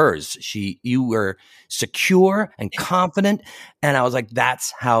now hers. You were secure and confident, and I was like,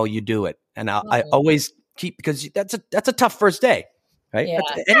 that's how you do it. And I always keep, because that's a tough first day, right? Yeah.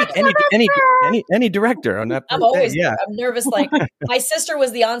 Any director on that. I'm always I'm nervous. Like my sister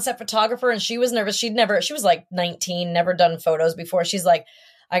was the on-set photographer, and she was nervous. She was like 19, never done photos before. She's like,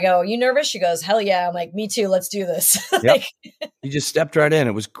 I go, you nervous? She goes, hell yeah. I'm like, me too. Let's do this. Yep. You just stepped right in.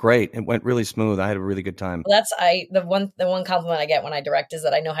 It was great. It went really smooth. I had a really good time. Well, the one compliment I get when I direct is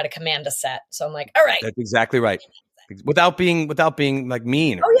that I know how to command a set. So I'm like, all right. That's exactly right. Without being like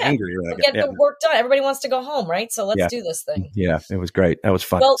mean or angry. Or get the work done. Everybody wants to go home, right? So let's do this thing. Yeah, it was great. That was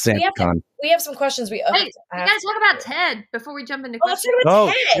fun. Well, we have some questions. We gotta talk about Ted before we jump into questions.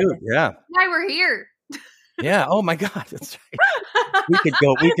 Ted. Shoot, yeah. Why we're here. Yeah. Oh my God. That's right. We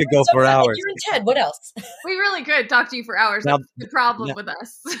could go for hours. You're in Ted. What else? We really could talk to you for hours. That's the problem with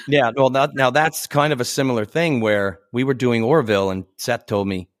us. Yeah. Well, now that's kind of a similar thing where we were doing Orville, and Seth told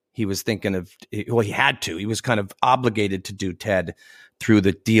me he was thinking of. Well, he had to. He was kind of obligated to do Ted through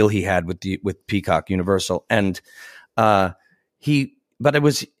the deal he had with Peacock Universal, and I didn't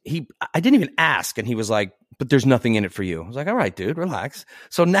even ask, and he was like, "But there's nothing in it for you." I was like, "All right, dude, relax."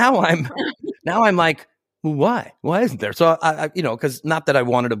 So now I'm like. Well, why? Why isn't there? So I because not that I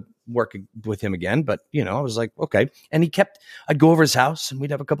wanted to work with him again, but I was like, okay. And I'd go over his house, and we'd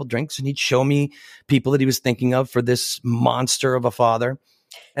have a couple drinks, and he'd show me people that he was thinking of for this monster of a father,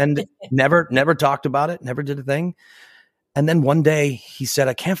 and never talked about it, never did a thing. And then one day he said,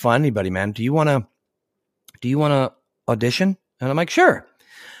 I can't find anybody, man. Do you want to audition? And I'm like, sure.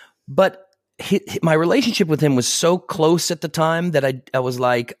 But my relationship with him was so close at the time that I was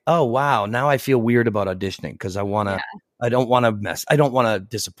like, oh wow, now I feel weird about auditioning because I don't want to mess. I don't want to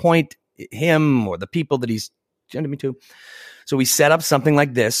disappoint him or the people that he's sending me to. So we set up something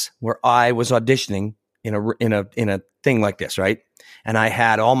like this where I was auditioning in a thing like this, right? And I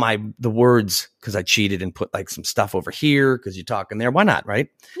had all the words because I cheated and put like some stuff over here because you're talking there. Why not, right?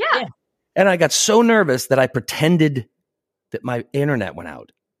 Yeah. And I got so nervous that I pretended that my internet went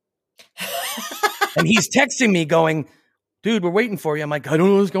out. And he's texting me going, dude, we're waiting for you. I'm like, I don't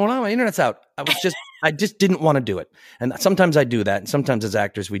know what's going on. My internet's out. I just didn't want to do it. And sometimes I do that. And sometimes as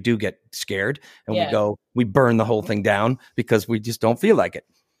actors, we do get scared and we burn the whole thing down because we just don't feel like it.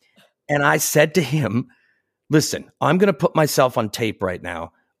 And I said to him, listen, I'm going to put myself on tape right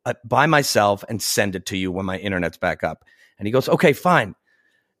now by myself and send it to you when my internet's back up. And he goes, okay, fine.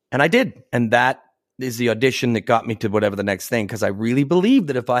 And I did. And that is the audition that got me to whatever the next thing, because I really believe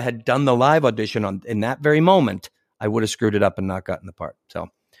that if I had done the live audition in that very moment, I would have screwed it up and not gotten the part. So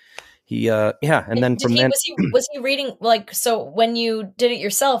he, and then was he reading, like, so when you did it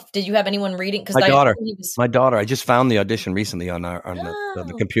yourself, did you have anyone reading? Because my daughter, I just found the audition recently on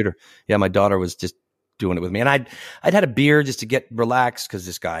the computer. Yeah, my daughter was just doing it with me, and I'd had a beer just to get relaxed because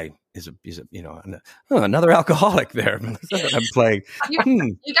this guy another alcoholic there. That's what I'm playing.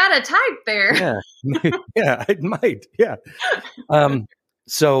 You got a type there. Yeah, yeah, it might. Yeah.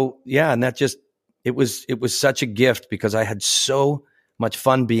 So yeah, and that just it was such a gift because I had so much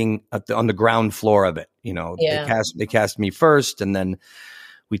fun being on the ground floor of it. They cast me first, and then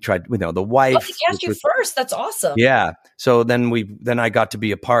we tried. The wife. Oh, they cast you first. That's awesome. Yeah. So then I got to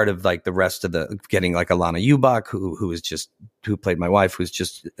be a part of like the rest of the getting like Alana Ubach, who played my wife, who's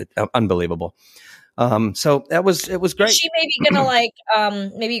just unbelievable. So it was great. Is she maybe gonna like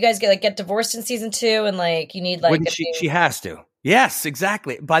maybe you guys get divorced in season 2 and like you need like she has to. Yes,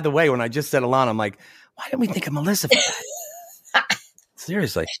 exactly. By the way, when I just said Alana, I'm like, why didn't we think of Melissa for that?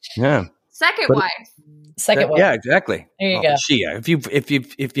 Seriously. Yeah. Second wife. Yeah, exactly. There you go.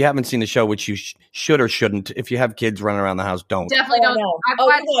 If you haven't seen the show, which you should or shouldn't, if you have kids running around the house, don't. Definitely don't. We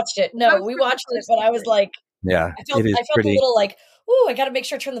watched it. No, we watched it, but I was like, yeah, I felt a little like, ooh, I got to make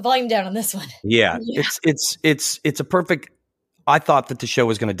sure I turn the volume down on this one. Yeah. It's a perfect. I thought that the show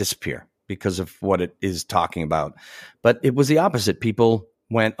was going to disappear because of what it is talking about, but it was the opposite. People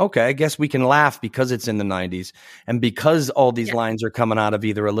went, okay, I guess we can laugh because it's in the 90s and because all these lines are coming out of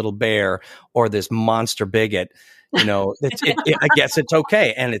either a little bear or this monster bigot. I guess it's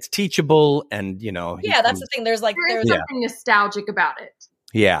okay, and it's teachable, and that's the thing. There's something nostalgic about it.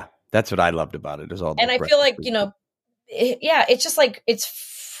 Yeah, that's what I loved about it. Is all, and I feel like it's just like it's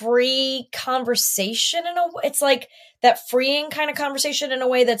free conversation in a way. It's like that freeing kind of conversation in a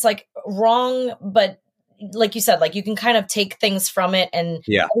way that's like wrong, but like you said, like you can kind of take things from it, and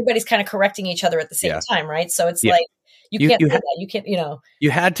everybody's kind of correcting each other at the same time, right? So it's like you can't do that. You can't,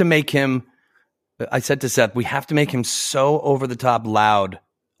 You had to make him. I said to Seth, we have to make him so over the top loud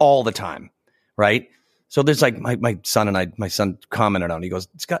all the time, right? So there's like my son commented on. He goes,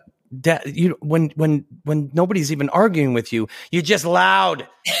 "Scott, Dad, when nobody's even arguing with you, you're just loud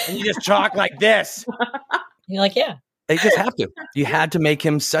and you just talk like this." You're like, yeah. They just have to. You had to make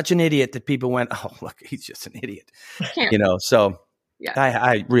him such an idiot that people went, "Oh, look, he's just an idiot." So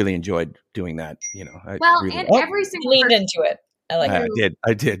I really enjoyed doing that. Every single leaned into it.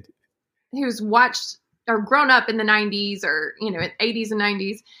 I did. Who's watched or grown up in the 90s or 80s and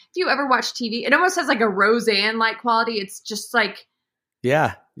 90s. If you ever watch TV, it almost has like a Roseanne like quality. It's just like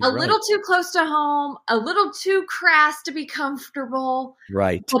little too close to home, a little too crass to be comfortable.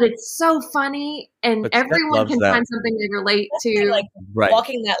 Right. But it's so funny, and everyone can find something they relate to. Like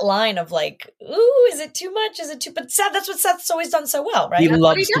walking that line of like, ooh, is it too much? Is it too? But that's what Seth's always done so well, right?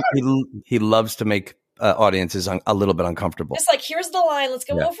 He loves to make audiences a little bit uncomfortable. It's like, here's the line. Let's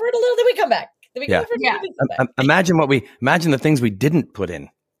go over it a little. Then we come back. Imagine the things we didn't put in.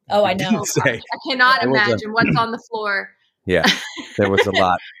 Oh, I know. I cannot imagine what's on the floor. Yeah, there was a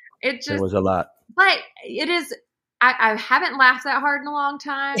lot. There was a lot. But it is. I haven't laughed that hard in a long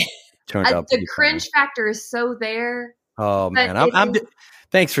time. The cringe factor is so there. Oh man, I'm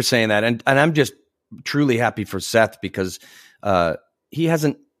thanks for saying that, and I'm just truly happy for Seth because he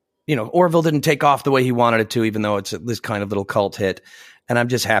hasn't. Orville didn't take off the way he wanted it to, even though it's this kind of little cult hit. And I'm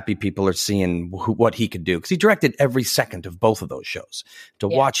just happy people are seeing what he could do because he directed every second of both of those shows. To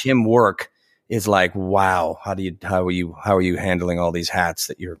watch him work is like, wow, how are you handling all these hats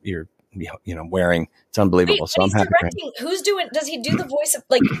that you're wearing? It's unbelievable. So I'm happy. Does he do the voice of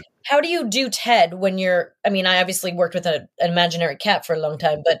like, how do you do Ted when you're, I mean, I obviously worked with an imaginary cat for a long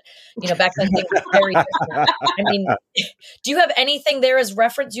time, but back then things were very different. I mean, do you have anything there as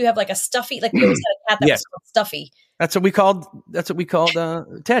reference? You have like a Stuffy, like we always had a cat that was called Stuffy. That's what we called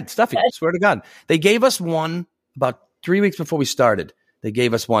Ted, Stuffy. I swear to God. They gave us one about 3 weeks before we started. They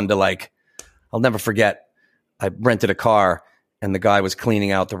gave us one to like, I'll never forget. I rented a car and the guy was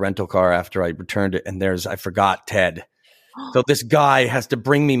cleaning out the rental car after I returned it. And I forgot Ted. So this guy has to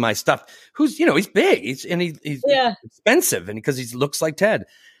bring me my stuff who's, he's big. He's expensive and because he looks like Ted.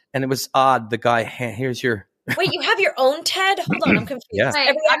 And it was odd. The guy, here's your. Wait, you have your own Ted? Hold on. I'm confused. Yeah. Wait,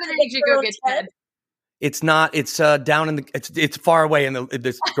 I'm going to need you to go get Ted. It's not, it's down in it's far away in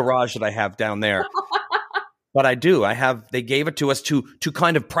this garage that I have down there. But they gave it to us to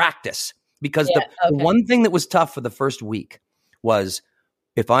kind of practice because the one thing that was tough for the first week was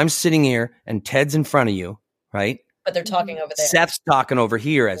if I'm sitting here and Ted's in front of you, right? But they're talking over there. Seth's talking over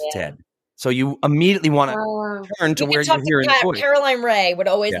here as Ted. So you immediately want to turn to where you're hearing the voice. Caroline Ray would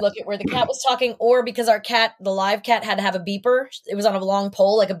always look at where the cat was talking, or because our cat, the live cat, had to have a beeper. It was on a long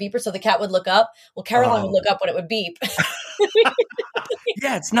pole, like a beeper, so the cat would look up. Well, Caroline would look up when it would beep.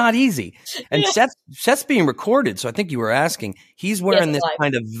 Yeah, it's not easy. And Seth's being recorded, so I think you were asking. He's wearing this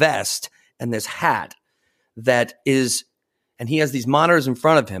kind of vest and this hat that is, and he has these monitors in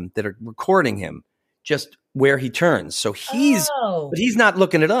front of him that are recording him just where he turns. So he's not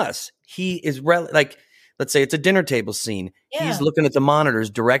looking at us. He is like, let's say it's a dinner table scene. Yeah. He's looking at the monitors,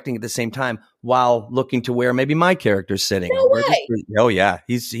 directing at the same time while looking to where maybe my character's sitting. No way. Oh yeah,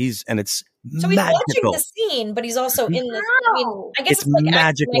 he's and it's so he's watching the scene, but he's also in the. I mean, I guess it's like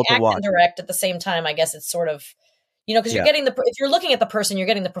magical to watch and direct at the same time. I guess it's sort of, because you're getting if you're looking at the person, you're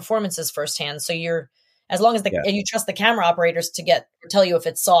getting the performances firsthand. So you're as long as and you trust the camera operators to tell you if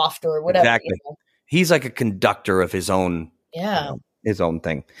it's soft or whatever. Exactly. He's like a conductor of his own. Yeah. His own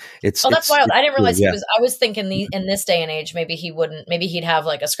thing. That's wild. I didn't realize he was. I was thinking in this day and age, maybe he wouldn't. Maybe he'd have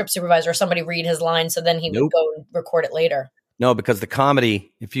like a script supervisor or somebody read his line, so then he would go and record it later. No, because the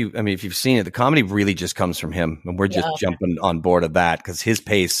comedy, if you've seen it, the comedy really just comes from him, and we're just jumping on board of that because his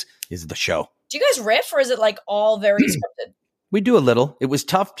pace is the show. Do you guys riff, or is it like all very scripted? We do a little. It was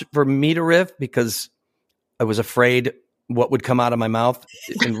tough for me to riff because I was afraid what would come out of my mouth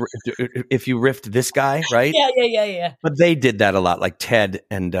if you riffed this guy, right? Yeah. But they did that a lot, like Ted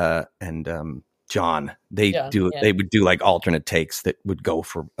and John. They would do like alternate takes that would go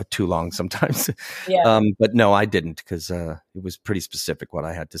for too long sometimes. Yeah. But no, I didn't because it was pretty specific what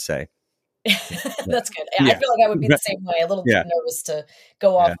I had to say. That's good. I feel like I would be the same way, a little too nervous to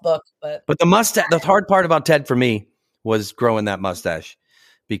go off book. But the mustache, the hard part about Ted for me was growing that mustache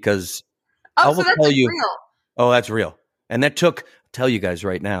because I will tell you, real. Oh, that's real. And that took, I'll tell you guys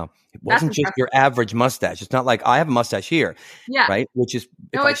right now, it wasn't just your average mustache. It's not like I have a mustache here, right? Which is,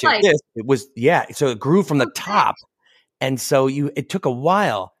 if I shave this, it was, so it grew from the top. And so it took a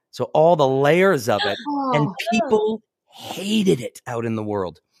while. So all the layers of it and people hated it out in the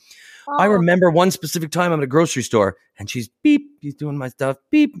world. I remember one specific time I'm at a grocery store and she's doing my stuff,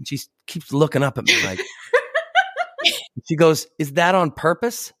 beep. And she keeps looking up at me like, she goes, "Is that on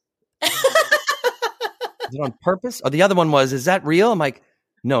purpose? Is it on purpose?" Or the other one was, "Is that real?" I'm like,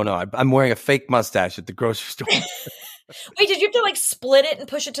 no, I'm wearing a fake mustache at the grocery store. Wait, did you have to like split it and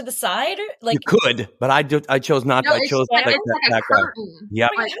push it to the side? Like you could, but I chose not to. I chose like that curtain. Yeah.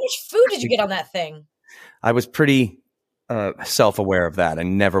 How much food did you get on that thing? I was pretty self-aware of that. I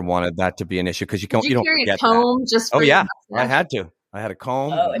never wanted that to be an issue because you don't forget a comb that. Just for I had to. I had a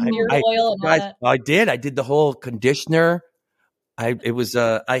comb. And oil and all that. I did the whole conditioner. It was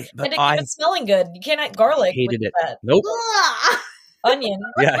and it keep it smelling good. You can't eat garlic. Hated it. That. Nope. Onion.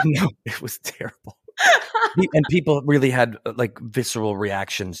 Yeah, I know. It was terrible. And people really had like visceral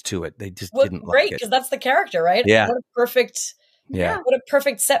reactions to it. They just didn't like it. Great, because that's the character, right? Yeah. What a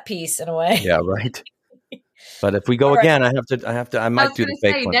perfect set piece in a way. Yeah, right. But if we go again, I might do the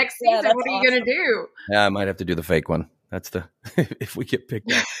fake one. Next season, what are you gonna do? Yeah, I might have to do the fake one. That's if we get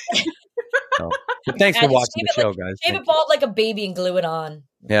picked up. But thanks for watching the show, guys. Shave it bald like a baby and glue it on.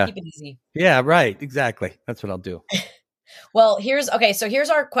 Yeah. Keep it easy. Yeah, right. Exactly. That's what I'll do. Well, here's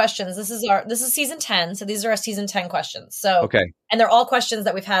our questions. This is season 10. So these are our season 10 questions. So and they're all questions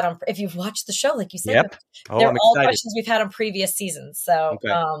that we've had on, if you've watched the show, like you said, they're all questions we've had on previous seasons. So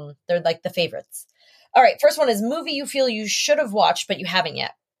they're like the favorites. All right. First one is movie you feel you should have watched, but you haven't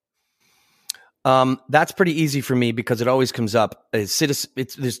yet. That's pretty easy for me because it always comes up. There's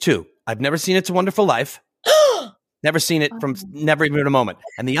two. I've never seen It's a Wonderful Life. Never seen it from never even a moment.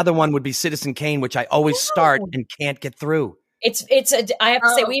 And the other one would be Citizen Kane, which I always start and can't get through. I have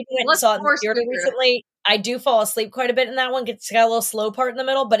to say, we went and saw it in the theater recently. I do fall asleep quite a bit in that one. It's got a little slow part in the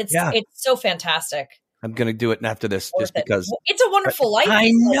middle, but it's so fantastic. I'm going to do it after this just because. It's a Wonderful Life. I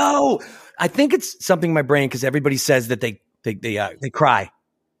know. I think it's something in my brain because everybody says that they cry.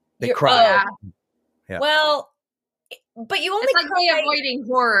 They cry. Yeah. Well, but you only cry avoiding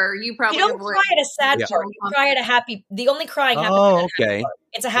horror. You don't cry at a sad part. You cry at a happy. The only crying happens. Oh, okay.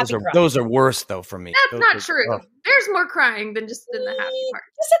 It's a happy cry. Those are worse though for me. That's not true. There's more crying than just in the happy part.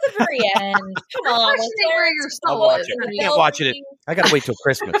 Just at the very end. Come on, where your soul is. I can't watch it. I got to wait till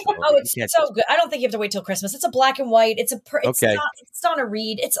Christmas. It's so good. I don't think you have to wait till Christmas. It's a black and white. It's not a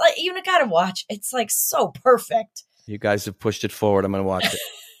read. It's like you got to watch. It's like so perfect. You guys have pushed it forward. I'm going to watch it.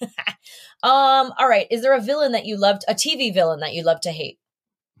 All right. Is there a villain that you loved? A TV villain that you love to hate?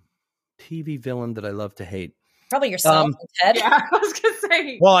 TV villain that I love to hate. Probably yourself, Ted. Yeah, I was gonna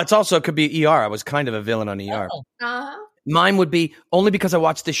say. Well, it could be ER. I was kind of a villain on ER. Mine would be only because I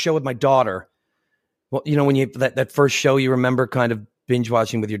watched this show with my daughter. Well, when you that first show you remember kind of binge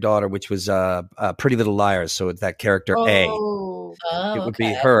watching with your daughter, which was Pretty Little Liars. So it's that character A. It would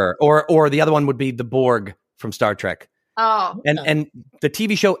be her, or the other one would be the Borg from Star Trek. Oh, and the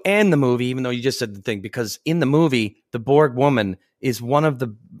TV show and the movie, even though you just said the thing, because in the movie, the Borg woman is one of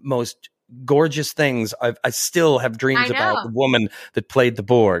the most gorgeous things. I still have dreams about the woman that played the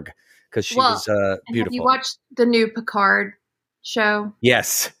Borg because she was beautiful. Have you watched the new Picard show?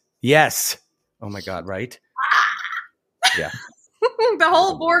 Yes. Oh my God, right? Yeah. The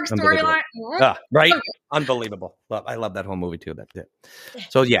whole Borg storyline. Right? Unbelievable. I love that whole movie too. That's it.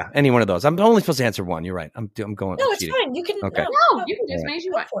 So yeah, any one of those. I'm only supposed to answer one. You're right. I'm going. No, I'm it's cheating. fine. You can. Okay. No, you can do as many as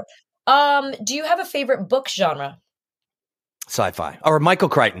you want. Do you have a favorite book genre? Sci-fi or Michael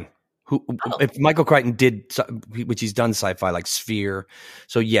Crichton. Who, Oh. if Michael Crichton did, which he's done sci-fi like Sphere.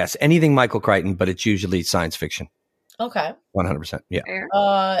 So yes, anything Michael Crichton, but it's usually science fiction. Okay. 100%. Yeah. Fair.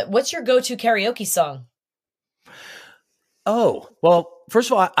 What's your go-to karaoke song? Oh, well, first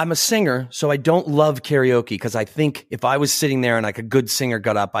of all, I'm a singer, so I don't love karaoke because I think if I was sitting there and like a good singer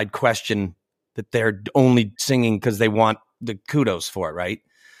got up, I'd question that they're only singing because they want the kudos for it, right?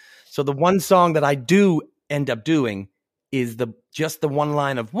 So the one song that I do end up doing is just the one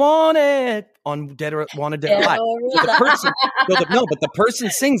line of "Want It" on Dead or Wanted Dead or Alive. So the person, but the person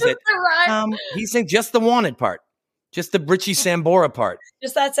sings it. He sings just the wanted part, just the Richie Sambora part.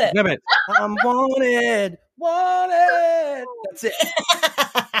 Just that's it. I'm wanted. That's it.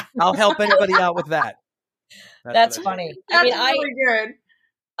 I'll help anybody out with that. That's funny. That's really good.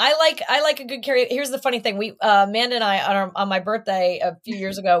 I like a good karaoke. Here's the funny thing: we Amanda and I on my birthday a few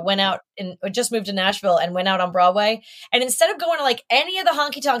years ago went out and just moved to Nashville and went out on Broadway. And instead of going to like any of the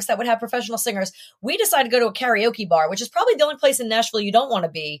honky tonks that would have professional singers, we decided to go to a karaoke bar, which is probably the only place in Nashville you don't want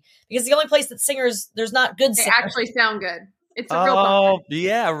to be because the only place that there's not good They singers. actually sound good. It's a real compliment.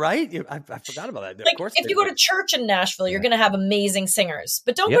 Yeah, right. I forgot about that. Like of course, if you go to church in Nashville, you're going to have amazing singers,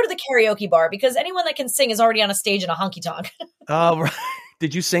 but don't go to the karaoke bar because anyone that can sing is already on a stage in a honky tonk. Right.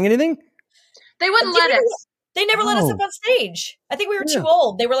 Did you sing anything? They wouldn't let us. They never let us up on stage. I think we were too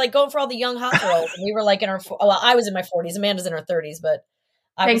old. They were like going for all the young hot girls, and we were like in our. Well, I was in my 40s. Amanda's in her 30s, but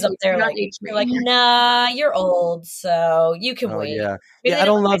I was up there like, nah, you're old, so you can wait. Yeah, Maybe I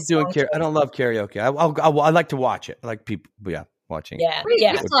don't love doing I don't love karaoke. I like to watch it. I like people, watching. Yeah, we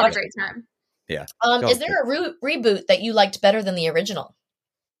still have a great time. Yeah. Is there a reboot that you liked better than the original?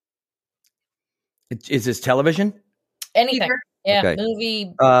 Is this television? Anything? Either. Yeah, Okay.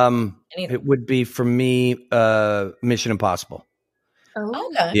 movie. Anything. It would be for me, Mission Impossible.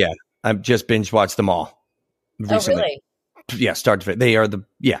 Oh, Okay. Yeah, I've just binge watched them all recently. Oh, really? Yeah, start to finish. They are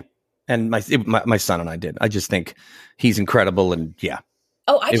and my son and I did. I just think he's incredible, and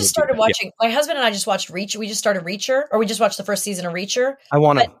Oh, I just started watching. My husband and I just watched Reacher. We just started Reacher, or we just watched the first season of Reacher.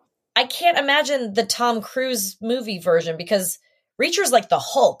 I can't imagine the Tom Cruise movie version because Reacher's like the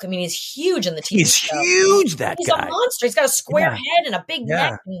Hulk. I mean, he's huge in the TV show. He's huge, that he's guy. He's a monster. He's got a square head and a big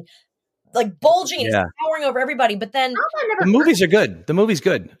neck and like bulging and he's towering over everybody. But then the movies are good. The movie's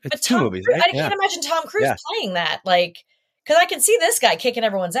good. It's two movies, right? I can't imagine Tom Cruise playing that. Like, because I can see this guy kicking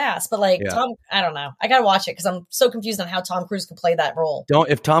everyone's ass, but like Tom, I don't know. I got to watch it because I'm so confused on how Tom Cruise can play that role.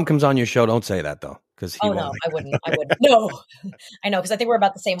 If Tom comes on your show, don't say that though. Because I wouldn't. No, I know because I think we're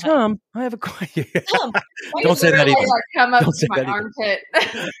about the same height. Tom, I have a question. Tom, don't say that either. Like, come up to my armpit.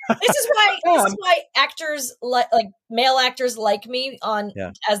 This is why actors like male actors like me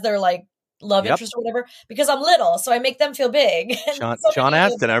as their like love interest or whatever because I'm little, so I make them feel big. Sean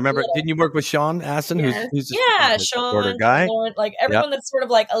Astin, I remember. Didn't you work with Sean Astin? Who's Sean, shorter guy? Lauren, like everyone that's sort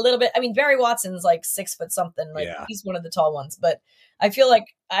of like a little bit. I mean, Barry Watson's like 6 foot something. Like he's one of the tall ones, but I feel like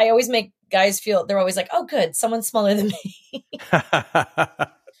I always make guys feel they're always like, oh, good, someone's smaller than me.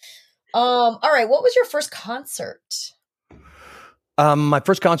 All right, what was your first concert? My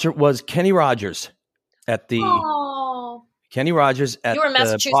first concert was Kenny Rogers at the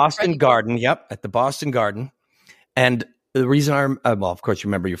Boston Garden. Yep, at the Boston Garden. And the reason of course, you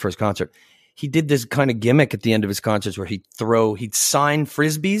remember your first concert. He did this kind of gimmick at the end of his concerts where he'd sign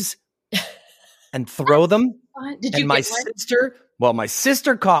frisbees and throw them. Did you my sister? Well, my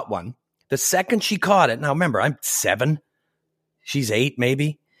sister caught one. The second she caught it, now remember, I'm 7. She's 8,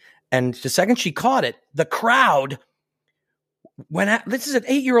 maybe. And the second she caught it, the crowd went at, this is an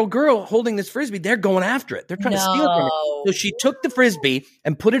 8-year-old girl holding this frisbee. They're going after it. They're trying to steal it from her. So she took the frisbee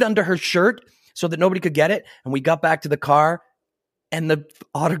and put it under her shirt so that nobody could get it. And we got back to the car and the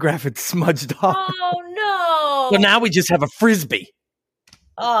autograph had smudged off. Oh, no. So now we just have a frisbee.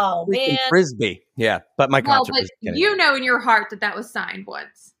 Oh, man. Frisbee. Yeah. But my concert was you know in your heart that was signed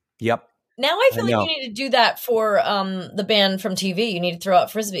once. Yep. Now I feel like you need to do that for the band from TV. You need to throw out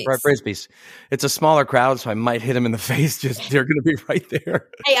frisbees. Right, frisbees. It's a smaller crowd, so I might hit them in the face. They're going to be right there.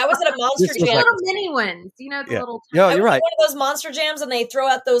 Hey, I was at a Monster Jam. Little mini ones, you know, the little. Yeah, you're right. One of those Monster Jams, and they throw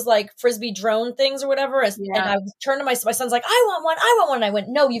out those like frisbee drone things or whatever. And I turned to my son's like, "I want one." And I went,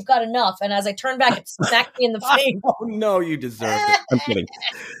 "No, you've got enough." And as I turned back, it smacked me in the face. Oh no, you deserved it. I'm kidding.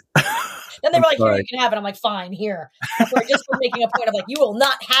 Then they were like, here, sorry. you can have it. I'm like, fine, here. Just for making a point of like, you will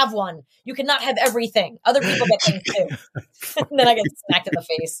not have one. You cannot have everything. Other people get things too. And then I get smacked in the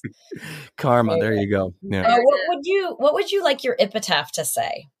face. Karma. There you go. Yeah. What would you like your epitaph to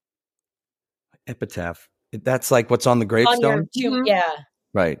say? Epitaph. That's like what's on the gravestone? Yeah.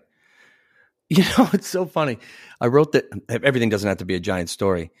 Right. You know, it's so funny. I wrote that everything doesn't have to be a giant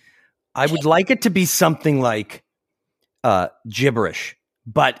story. I would like it to be something like gibberish,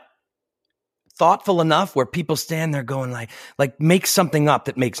 but thoughtful enough where people stand there going like make something up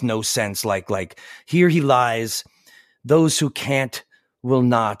that makes no sense. Like here he lies, those who can't will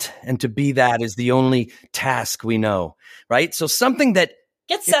not, and to be that is the only task we know. Right. So something that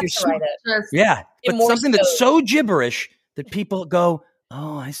Get Seth to write it. Yeah. But Morse something code. that's so gibberish that people go,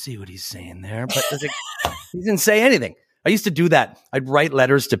 oh, I see what he's saying there. But he didn't say anything. I used to do that. I'd write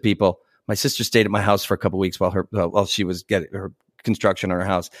letters to people. My sister stayed at my house for a couple of weeks while she was getting her construction on her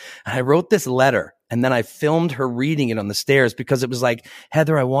house. And I wrote this letter, and then I filmed her reading it on the stairs because it was like,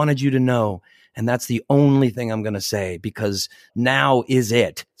 Heather, I wanted you to know. And that's the only thing I'm going to say because now is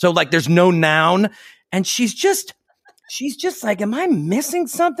it. So like there's no noun. And she's just like, am I missing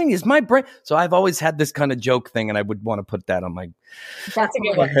something? Is my brain? So I've always had this kind of joke thing, and I would want to put that on my. That's a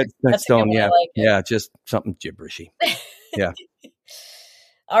good one. Headstone. Yeah, yeah, just something gibberishy. Yeah.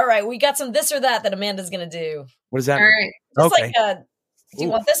 All right, we got some this or that Amanda's going to do. What is that? All right. Just okay. Do you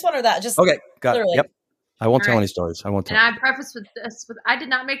want this one or that? Just okay. Got literally. it. Yep. I won't tell right. any stories. I won't tell. And I preface with this: I did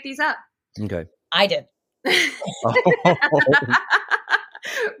not make these up. Okay. I did. Rose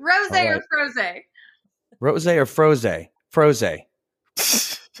All right. or froze? Rose or froze? Froze.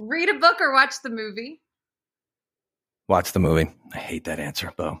 Read a book or watch the movie? Watch the movie. I hate that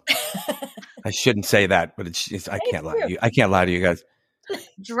answer, Bo. I shouldn't say that, but it's I can't lie to you. I can't lie to you guys.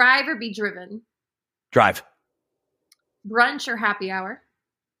 Drive or be driven? Drive. Brunch or happy hour?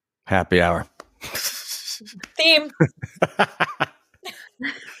 Happy hour. Theme.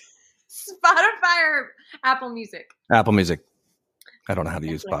 Spotify or Apple Music? Apple Music. I don't know how to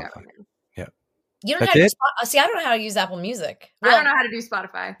use Spotify. You don't That's know how it? to see, I don't know how to use Apple Music. I don't know how to do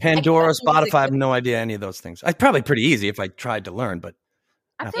Spotify. Pandora, Apple Music. Spotify, I have no idea any of those things. It's probably pretty easy if I tried to learn, but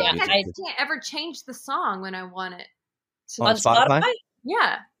I Apple feel like Music I is- can't ever change the song when I want it. To, On Spotify?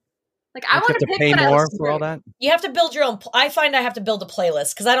 yeah. Like Don't I you want have to pick pay what I more listen for to. all that? You have to build your own. I find I have to build a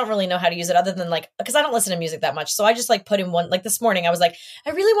playlist because I don't really know how to use it other than because I don't listen to music that much. So I just put in one, this morning I was like, I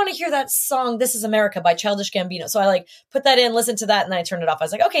really want to hear that song, This Is America by Childish Gambino. So I put that in, listened to that, and then I turned it off. I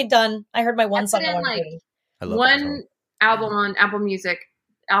was like, okay, done. I heard my one song. I love that song. one album on Apple Music.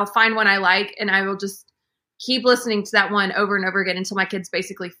 I'll find one I like and I will just keep listening to that one over and over again until my kids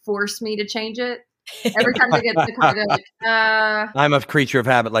basically force me to change it. Every time they get to the car, they're like, I'm a creature of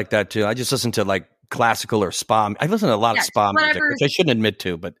habit like that too. I just listen to classical or spa. I listen to a lot of spa music, which I shouldn't admit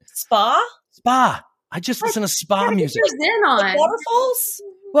to, but Spa. I just listen to spa music. In on Waterfalls.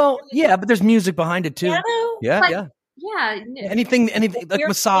 Well, yeah, but there's music behind it too. Piano? Yeah. Anything like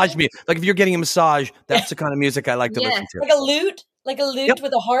massage music. Like if you're getting a massage, that's the kind of music I like to listen to. Like a lute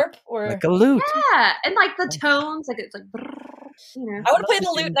with a harp or like a lute. Yeah, and the tones, it's like. Brrr, I want to play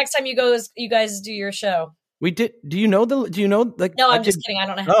the lute next time you guys do your show. We did. Do you know No, I'm just kidding. I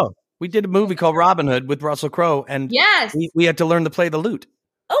don't know how. Oh, we did a movie called Robin Hood with Russell Crowe, and yes, we had to learn to play the lute.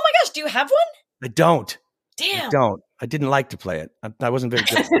 Oh my gosh, do you have one? I don't. Damn. I don't. I didn't like to play it. I wasn't very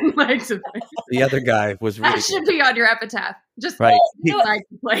good. The other guy was really that should be on your epitaph. Just right. He liked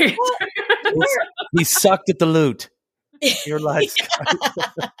to play it. He sucked at the lute. You're like,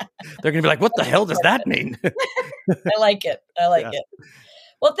 they're gonna be like, what the hell does that mean? I like it. It.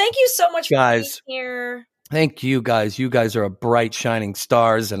 Well, thank you so much for being here. Thank you guys. You guys are a bright, shining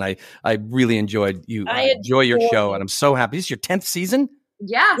stars, and I really enjoyed you. I enjoy your show, and I'm so happy. This is your 10th season.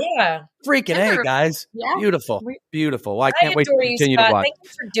 Yeah. Freaking hey, guys. Yeah. Beautiful. Well, I can't wait to continue to watch. Thank you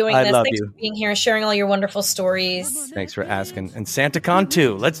for doing this. Love Thanks you. for being here, sharing all your wonderful stories. Thanks for asking. And SantaCon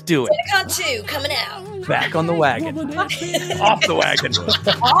 2. Let's do it. SantaCon 2 coming out. Back on the wagon. Off the wagon.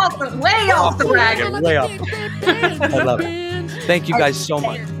 Way off the wagon. Way off. I love it. Thank you guys so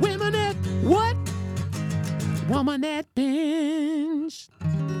much. Women at what? Woman at bench.